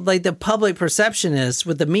how the public perception is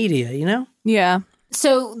with the media, Yeah.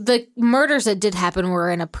 So the murders that did happen were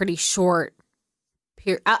in a pretty short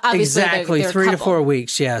period. Obviously, exactly, they're 3 to 4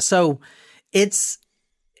 weeks. Yeah. So it's,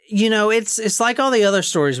 it's like all the other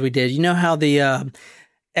stories we did. How the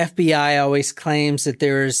FBI always claims that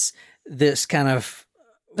there's this kind of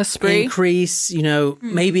a spree increase,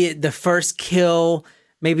 maybe the first kill,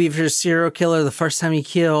 maybe if you're a serial killer, the first time you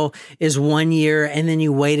kill is 1 year and then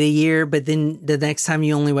you wait a year, but then the next time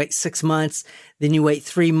you only wait 6 months, then you wait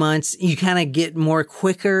 3 months. You kind of get more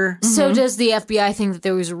quicker. So does the FBI think that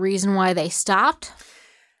there was a reason why they stopped?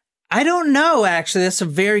 I don't know, actually. That's a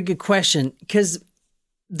very good question, because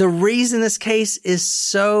the reason this case is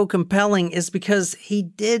so compelling is because he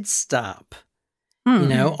did stop.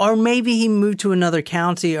 Or maybe he moved to another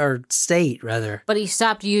county or state, rather. But he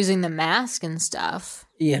stopped using the mask and stuff.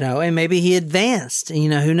 And maybe he advanced,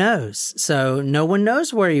 who knows? So no one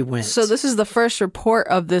knows where he went. So this is the first report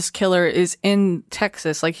of this killer is in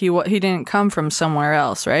Texas. He didn't come from somewhere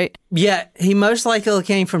else, right? Yeah, he most likely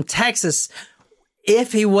came from Texas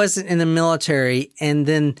if he wasn't in the military. And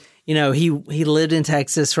then, he lived in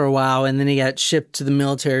Texas for a while and then he got shipped to the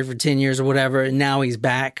military for 10 years or whatever. And now he's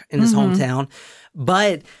back in his hometown.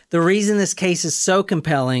 But the reason this case is so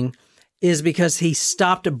compelling is because he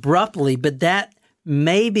stopped abruptly, but that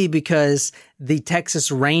may be because the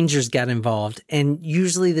Texas Rangers got involved. And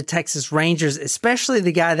usually the Texas Rangers, especially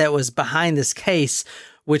the guy that was behind this case,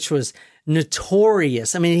 which was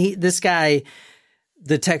notorious. I mean, this guy,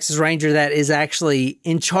 the Texas Ranger that is actually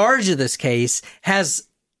in charge of this case, has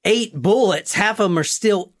 8 bullets. Half of them are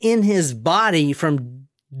still in his body from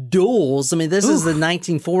duels. I mean, this is the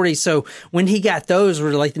 1940s. So when he got those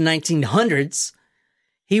were the 1900s.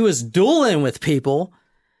 He was dueling with people,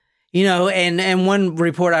 and one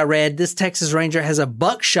report I read, this Texas Ranger has a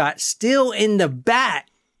buckshot still in his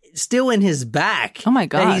back. Oh my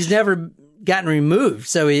gosh. That he's never gotten removed.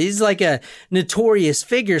 So he's like a notorious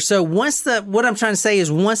figure. So what I'm trying to say is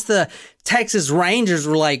once the Texas Rangers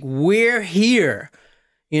were like, we're here,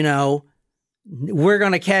 we're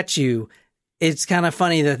going to catch you. It's kind of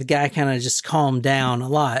funny that the guy kind of just calmed down a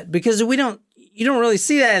lot because you don't really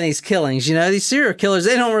see that in these killings. These serial killers,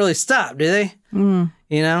 they don't really stop, do they?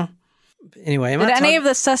 Anyway. Did any of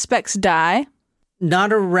the suspects die?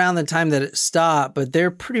 not around the time that it stopped, but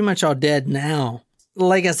they're pretty much all dead now.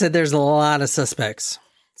 Like I said, there's a lot of suspects.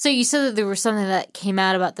 So you said that there was something that came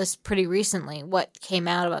out about this pretty recently. What came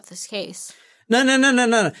out about this case?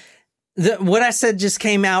 No. What I said just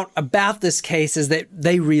came out about this case is that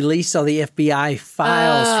they released all the FBI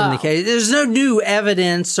files from the case. There's no new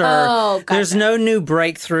evidence or there's no new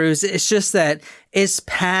breakthroughs. It's just that it's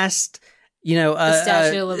past, the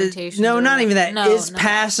statute of limitations. No, not even that. It's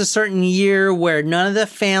past a certain year where none of the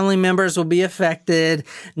family members will be affected.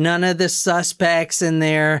 None of the suspects in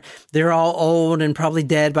there. They're all old and probably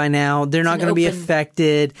dead by now. They're not going to be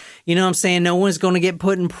affected. You know what I'm saying? No one's going to get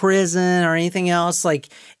put in prison or anything else. Like,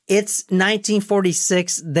 it's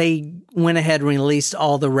 1946. They went ahead and released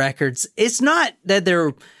all the records. It's not that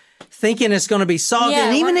they're thinking it's going to be solved.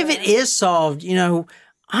 And even if it is solved,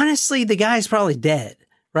 honestly, the guy's probably dead,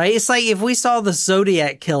 right? It's like if we saw the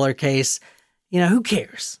Zodiac killer case, who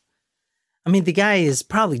cares? I mean, the guy is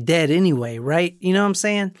probably dead anyway, right? You know what I'm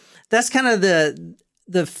saying? That's kind of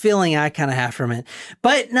the feeling I kind of have from it.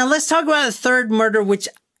 But now let's talk about the third murder, which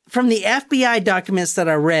from the FBI documents that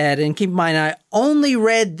I read, and keep in mind, I only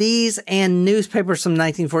read these and newspapers from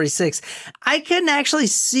 1946, I couldn't actually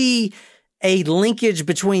see a linkage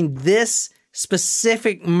between this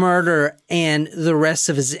specific murder and the rest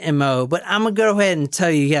of his MO. But I'm going to go ahead and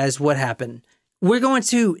tell you guys what happened. We're going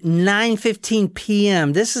to 9:15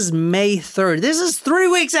 p.m. This is May 3rd. This is 3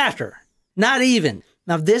 weeks after. Not even.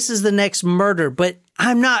 Now, this is the next murder, but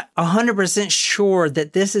I'm not 100% sure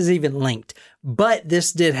that this is even linked. But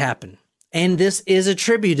this did happen, and this is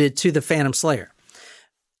attributed to the Phantom Slayer.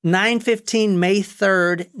 9:15, May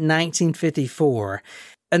 3rd, 1954.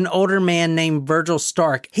 An older man named Virgil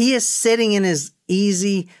Stark. He is sitting in his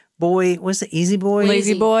Lazy Boy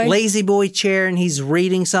chair, and he's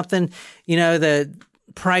reading something. The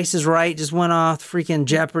Price is Right just went off. Freaking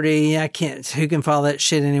Jeopardy. Who can follow that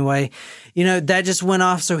shit anyway? That just went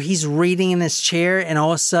off. So he's reading in his chair, and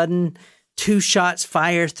all of a sudden, 2 shots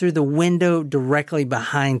fired through the window directly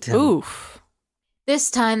behind him. Oof. This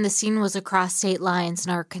time, the scene was across state lines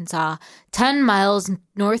in Arkansas, 10 miles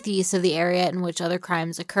northeast of the area in which other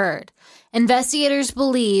crimes occurred. Investigators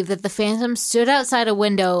believe that the Phantom stood outside a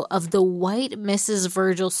window of the white Mrs.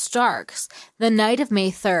 Virgil Starks the night of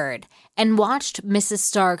May 3rd and watched Mrs.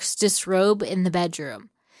 Starks disrobe in the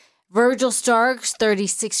bedroom. Virgil Starks,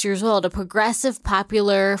 36 years old, a progressive,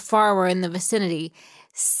 popular farmer in the vicinity,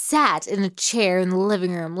 sat in a chair in the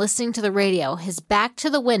living room listening to the radio, his back to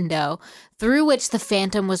the window through which the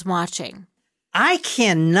Phantom was watching. I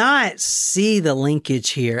cannot see the linkage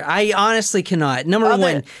here. I honestly cannot. Number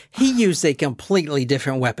one, he used a completely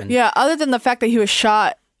different weapon. Yeah, other than the fact that he was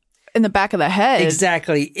shot in the back of the head.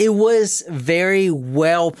 Exactly. It was very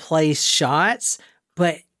well-placed shots,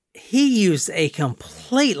 but he used a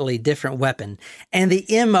completely different weapon. And the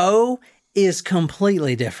MO is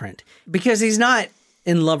completely different because he's not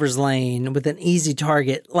in Lover's Lane with an easy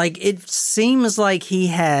target. Like, it seems like he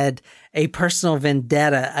had a personal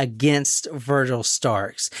vendetta against Virgil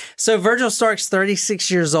Starks. So Virgil Starks, 36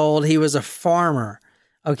 years old, he was a farmer,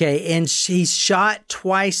 okay, and he's shot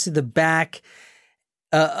twice to the back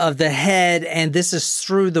of the head, and this is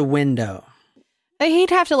through the window. He'd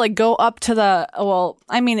have to go up to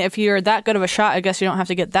if you're that good of a shot, I guess you don't have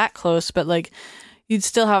to get that close, but you'd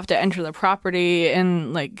still have to enter the property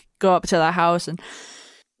and go up to the house, and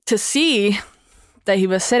to see that he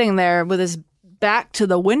was sitting there with his back to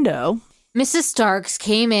the window. Mrs. Starks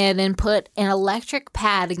came in and put an electric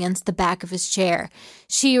pad against the back of his chair.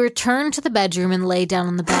 She returned to the bedroom and lay down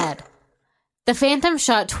on the bed. The Phantom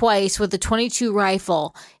shot twice with a .22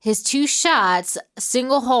 rifle. His 2 shots,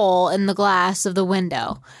 single hole in the glass of the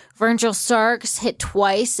window. Virgil Starks, hit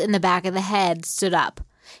twice in the back of the head, stood up.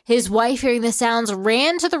 His wife, hearing the sounds,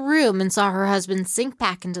 ran to the room and saw her husband sink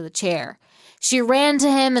back into the chair. She ran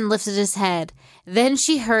to him and lifted his head. Then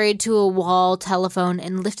she hurried to a wall telephone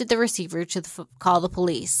and lifted the receiver to call the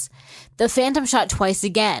police. The Phantom shot twice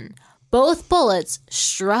again. Both bullets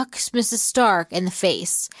struck Mrs. Stark in the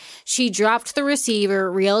face. She dropped the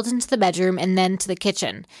receiver, reeled into the bedroom, and then to the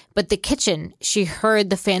kitchen. But the kitchen, she heard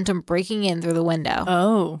the Phantom breaking in through the window.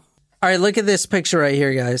 Oh. All right, look at this picture right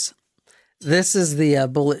here, guys. This is the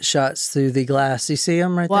bullet shots through the glass. You see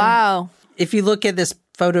them right there? Wow. If you look at this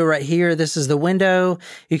photo right here, this is the window.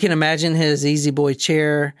 You can imagine his Easy Boy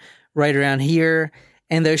chair right around here.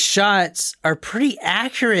 And those shots are pretty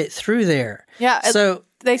accurate through there. Yeah. So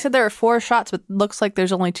they said there were 4 shots, but looks like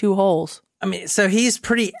there's only 2 holes. I mean, so he's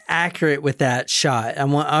pretty accurate with that shot.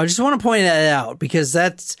 I just want to point that out because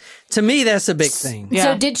to me, that's a big thing. Yeah.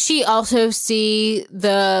 So did she also see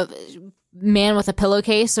the man with a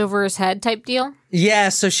pillowcase over his head type deal? Yeah,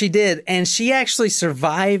 so she did. And she actually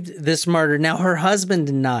survived this murder. Now, her husband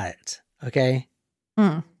did not. Okay.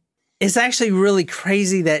 It's actually really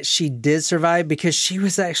crazy that she did survive because she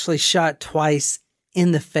was actually shot twice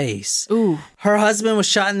in the face. Ooh. Her husband was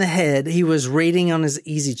shot in the head. He was reading on his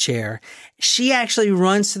easy chair. She actually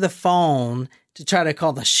runs to the phone to try to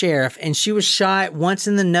call the sheriff, and she was shot once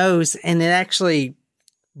in the nose, and it actually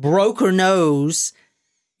broke her nose,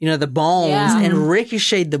 you know, the bones, and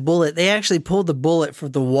ricocheted the bullet. They actually pulled the bullet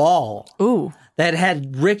from the wall. Ooh. That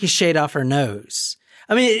had ricocheted off her nose.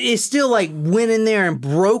 I mean, it still like went in there and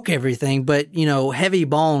broke everything, but, you know, heavy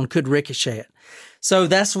bone could ricochet it. So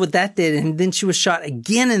that's what that did. And then she was shot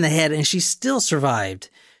again in the head, and she still survived.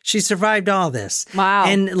 She survived all this. Wow.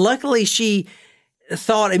 And luckily she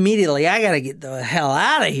thought immediately, I got to get the hell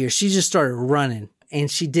out of here. She just started running,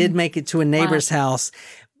 and she did make it to a neighbor's house.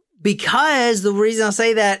 Because the reason I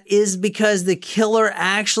say that is because the killer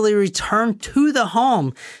actually returned to the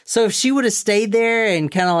home. So if she would have stayed there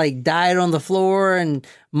and kind of like died on the floor and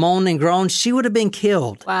moaned and groaned, she would have been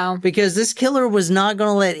killed. Wow. Because this killer was not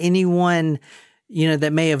going to let anyone, you know,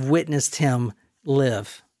 that may have witnessed him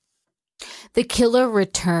live. The killer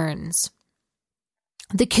returns.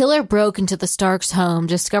 The killer broke into the Starks' home,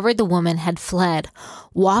 discovered the woman had fled,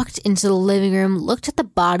 walked into the living room, looked at the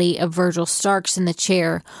body of Virgil Starks in the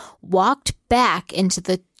chair, walked back into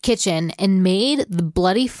the kitchen, and made the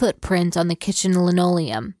bloody footprint on the kitchen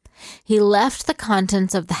linoleum. He left the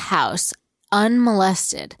contents of the house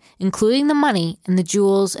unmolested, including the money and the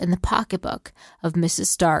jewels and the pocketbook of Mrs.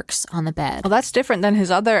 Starks on the bed. Well, that's different than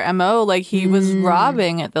his other MO. Like, he was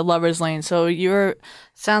robbing at the Lover's Lane. So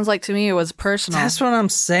sounds like to me it was personal. That's what I'm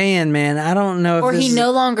saying, man. I don't know if or he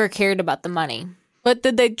no longer cared about the money. But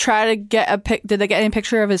did they try to get did they get any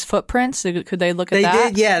picture of his footprints? Could they look at that? They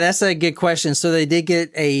did, yeah, that's a good question. So they did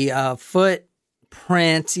get a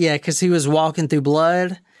footprint, yeah, because he was walking through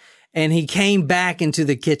blood. And he came back into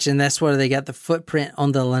the kitchen. That's where they got the footprint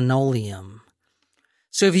on the linoleum.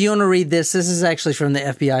 So if you want to read this is actually from the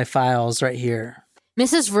FBI files right here.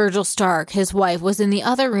 Mrs. Virgil Stark, his wife, was in the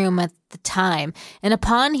other room at the time, and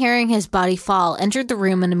upon hearing his body fall, entered the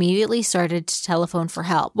room and immediately started to telephone for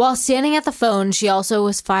help. While standing at the phone, she also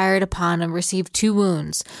was fired upon and received 2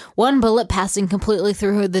 wounds, one bullet passing completely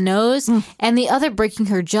through the nose, and the other breaking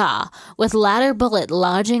her jaw, with latter bullet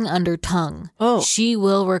lodging under tongue. Oh. She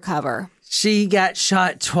will recover. She got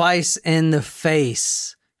shot twice in the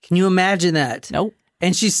face. Can you imagine that? Nope.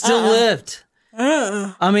 And she still lived.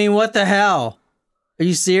 I mean, what the hell? Are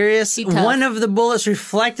you serious? One of the bullets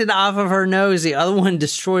reflected off of her nose. The other one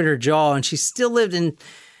destroyed her jaw, and she still lived in,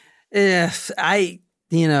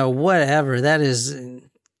 whatever. That is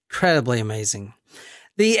incredibly amazing.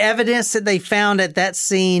 The evidence that they found at that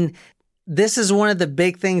scene, this is one of the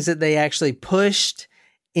big things that they actually pushed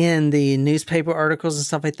in the newspaper articles and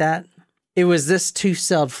stuff like that. It was this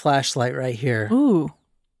 2-celled flashlight right here. Ooh.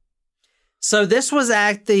 So this was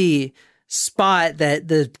at the spot that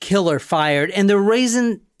the killer fired, and the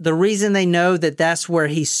reason they know that that's where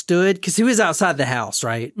he stood, because he was outside the house,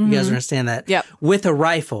 right? You guys understand that? Yep. With a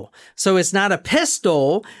rifle. So it's not a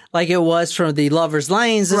pistol like it was from the Lover's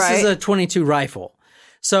Lanes. This is a .22 rifle.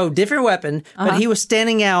 So different weapon, but he was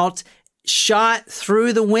standing out, shot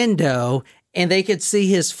through the window, and they could see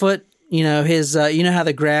his foot, his, you know how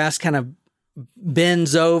the grass kind of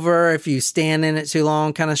bends over if you stand in it too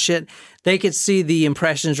long kind of shit. They could see the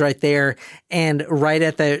impressions right there, and right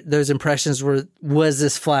at those impressions was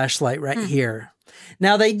this flashlight right here.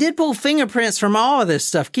 Now, they did pull fingerprints from all of this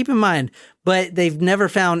stuff, keep in mind, but they've never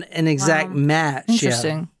found an exact match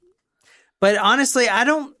Interesting. yet. But honestly, I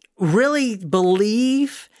don't really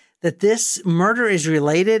believe that this murder is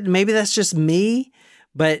related. Maybe that's just me,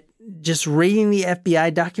 but just reading the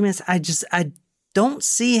FBI documents, I don't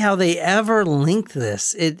see how they ever link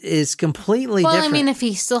this. It is completely different. Well, I mean, if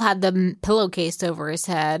he still had the pillowcase over his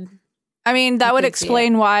head. I mean, that would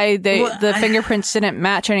explain why the fingerprints didn't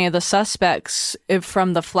match any of the suspects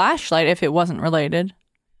from the flashlight if it wasn't related.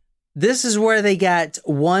 This is where they got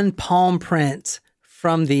one palm print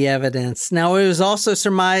from the evidence. Now, it was also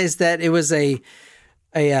surmised that it was a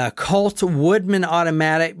Colt Woodman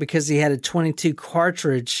automatic because he had a .22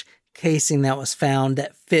 cartridge casing that was found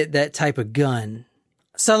that fit that type of gun.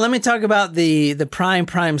 So let me talk about the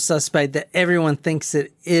prime suspect that everyone thinks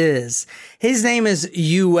it is. His name is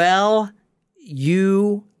Uyell,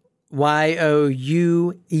 Uyouell,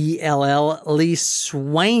 Lee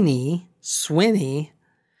Sweeney.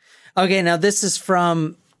 Okay, now this is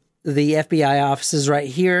from the FBI offices right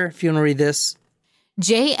here, if you want to read this.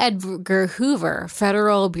 J. Edgar Hoover,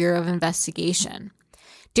 Federal Bureau of Investigation.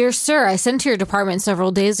 Dear sir, I sent to your department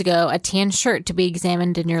several days ago a tan shirt to be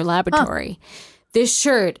examined in your laboratory. This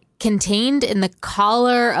shirt contained in the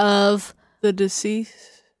collar of the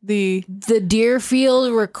deceased, the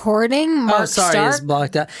Deerfield recording. Mark Stark? It's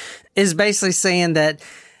blocked out. Is basically saying that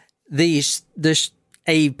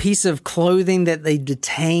a piece of clothing that they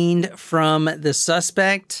detained from the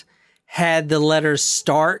suspect had the letters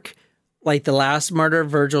Stark, like the last murder,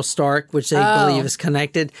 Virgil Stark, which they believe is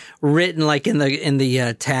connected, written like in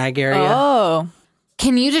the tag area. Oh.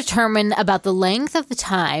 Can you determine about the length of the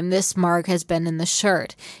time this mark has been in the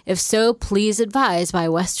shirt? If so, please advise by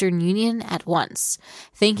Western Union at once.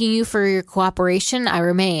 Thanking you for your cooperation, I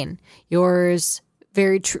remain. Yours,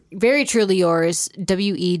 very truly yours,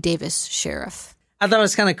 W.E. Davis, Sheriff. I thought it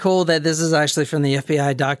was kind of cool that this is actually from the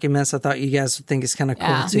FBI documents. I thought you guys would think it's kind of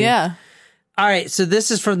cool too. Yeah. All right, so this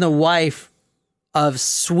is from the wife of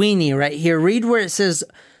Sweeney right here. Read where it says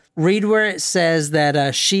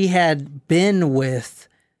that she had been with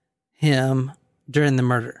him during the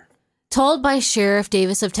murder. Told by Sheriff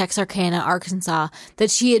Davis of Texarkana, Arkansas,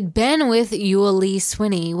 that she had been with Ewell Lee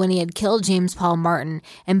Sweeney when he had killed James Paul Martin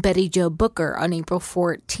and Betty Jo Booker on April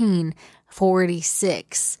 14,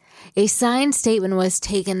 1946. A signed statement was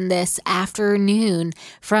taken this afternoon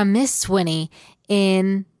from Miss Sweeney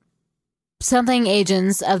in something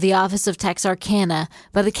agents of the Office of Texarkana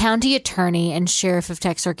by the county attorney and sheriff of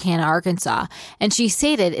Texarkana, Arkansas, and she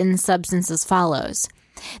stated in substance as follows: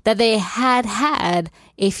 that they had had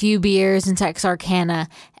a few beers in Texarkana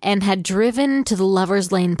and had driven to the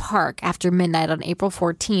Lovers Lane Park after midnight on April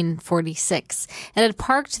 14, 1946, and had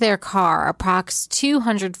parked their car approx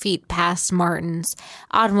 200 feet past Martin's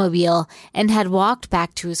automobile and had walked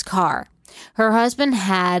back to his car. Her husband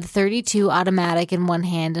had .32 automatic in one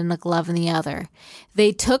hand and a glove in the other.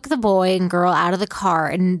 They took the boy and girl out of the car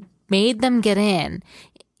and made them get in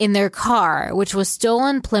their car, which was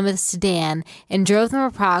stolen Plymouth sedan, and drove them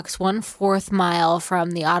approx 1/4 mile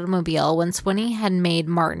from the automobile when Sweeney had made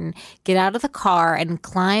Martin get out of the car and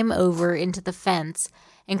climb over the fence,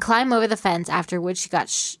 after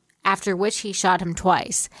which he shot him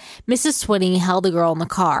twice. Mrs. Sweeney held the girl in the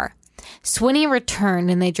car. Sweeney returned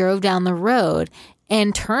and they drove down the road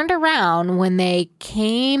and turned around when they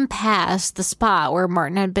came past the spot where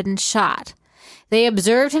Martin had been shot. They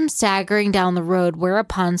observed him staggering down the road,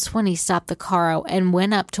 whereupon Sweeney stopped the car and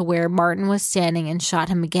went up to where Martin was standing and shot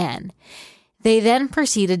him again. They then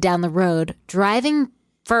proceeded down the road, driving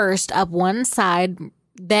first up one side,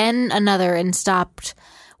 then another, and stopped,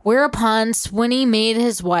 whereupon Sweeney made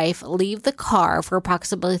his wife leave the car for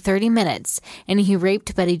approximately 30 minutes, and he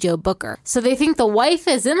raped Betty Jo Booker. So they think the wife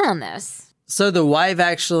is in on this. So the wife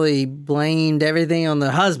actually blamed everything on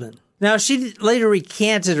the husband. Now, she later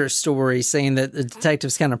recanted her story, saying that the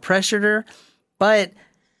detectives kind of pressured her, but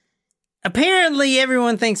apparently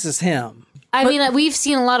everyone thinks it's him. I mean, we've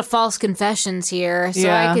seen a lot of false confessions here, so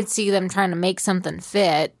I could see them trying to make something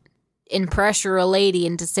fit and pressure a lady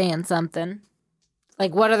into saying something.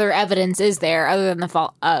 Like, what other evidence is there other than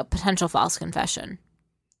the potential false confession?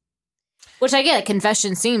 Which I get, a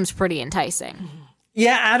confession seems pretty enticing.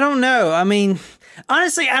 Yeah, I don't know. I mean,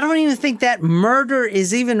 honestly, I don't even think that murder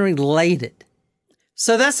is even related.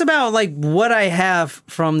 So that's about like what I have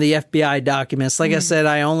from the FBI documents. Like I said,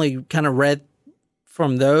 I only kind of read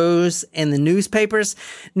from those and the newspapers.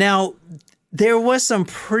 Now, there was some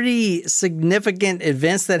pretty significant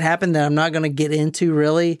events that happened that I'm not going to get into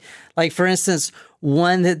really. Like, for instance,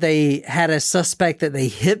 one that they had a suspect that they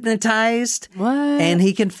hypnotized. What? And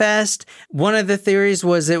he confessed. One of the theories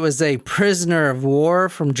was it was a prisoner of war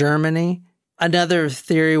from Germany. Another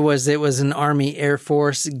theory was it was an Army Air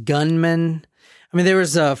Force gunman. I mean, there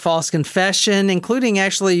was a false confession, including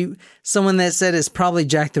actually someone that said it's probably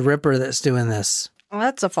Jack the Ripper that's doing this. Well,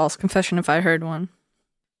 that's a false confession if I heard one.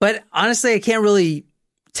 But honestly, I can't really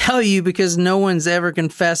tell you because no one's ever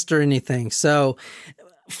confessed or anything. So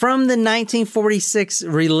from the 1946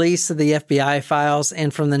 release of the FBI files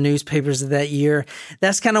and from the newspapers of that year,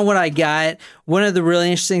 that's kind of what I got. One of the really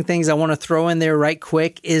interesting things I want to throw in there right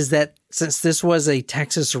quick is that since this was a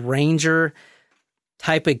Texas Ranger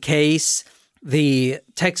type of case, the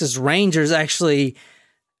Texas Rangers actually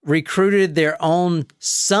recruited their own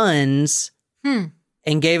sons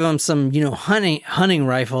and gave them some, hunting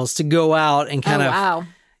rifles to go out and kind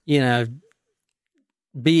of,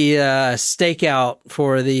 be a stakeout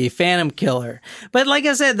for the Phantom Killer. But like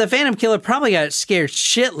I said, the Phantom Killer probably got scared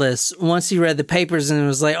shitless once he read the papers and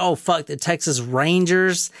was like, oh, fuck, the Texas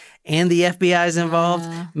Rangers and the FBI is involved.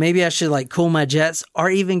 Maybe I should cool my jets or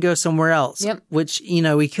even go somewhere else, which,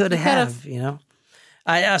 we could have,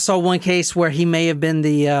 I saw one case where he may have been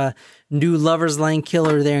the new Lovers Lane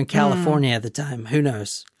killer there in California at the time. Who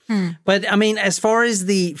knows? But I mean, as far as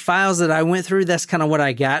the files that I went through, that's kind of what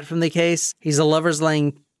I got from the case. He's a lover's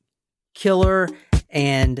lane killer,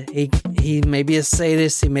 and he may be a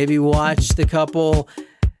sadist. He maybe watched the couple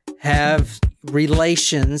have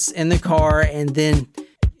relations in the car, and then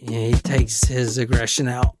he takes his aggression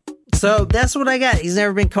out. So that's what I got. He's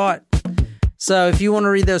never been caught. So if you want to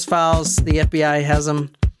read those files, the FBI has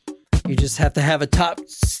them. You just have to have a top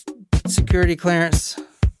security clearance.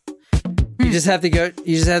 You just have to go.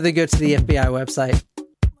 You just have to go to the FBI website.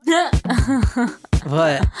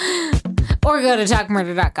 What? Or go to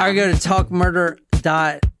talkmurder.com. Or go to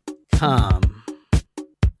talkmurder.com.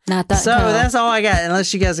 Not that. So that's all I got.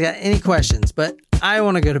 Unless you guys got any questions, but I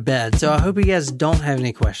want to go to bed. So I hope you guys don't have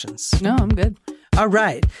any questions. No, I'm good. All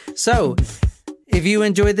right. So if you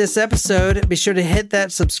enjoyed this episode, be sure to hit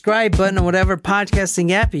that subscribe button on whatever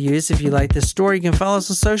podcasting app you use. If you like this story, you can follow us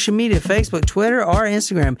on social media, Facebook, Twitter, or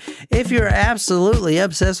Instagram. If you're absolutely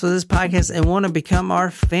obsessed with this podcast and want to become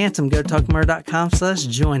our phantom, go to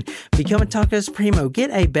talkmurder.com/join. Become a Tacos Primo.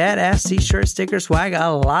 Get a badass t-shirt, sticker, swag, a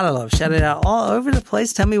lot of love. Shout it out all over the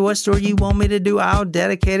place. Tell me what story you want me to do. I'll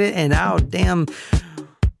dedicate it and I'll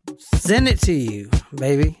send it to you,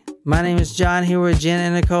 baby. My name is John, here with Jen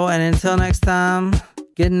and Nicole, and until next time,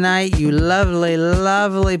 good night, you lovely,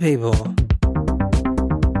 lovely people.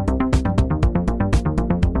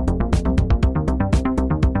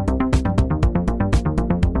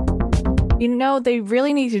 You know, they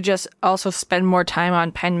really need to just also spend more time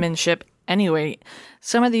on penmanship anyway.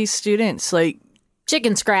 Some of these students, like...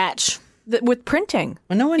 Chicken scratch. With printing.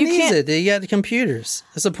 Well, no one needs it. You got the computers.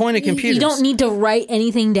 That's the point of computers. You don't need to write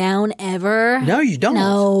anything down ever. No, you don't.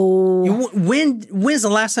 No. When's the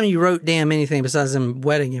last time you wrote anything besides them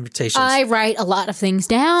wedding invitations? I write a lot of things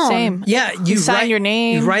down. Same. Yeah, you sign your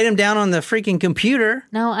name. You write them down on the freaking computer.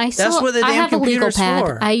 No, That's what the damn computer's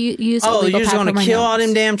for. I use a legal pad. Oh, you're just going to kill all notes.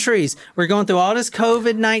 them damn trees. We're going through all this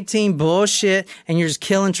COVID-19 bullshit, and you're just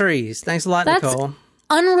killing trees. Thanks a lot, That's Nicole.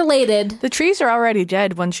 Unrelated. The trees are already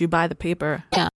dead once you buy the paper. Yeah.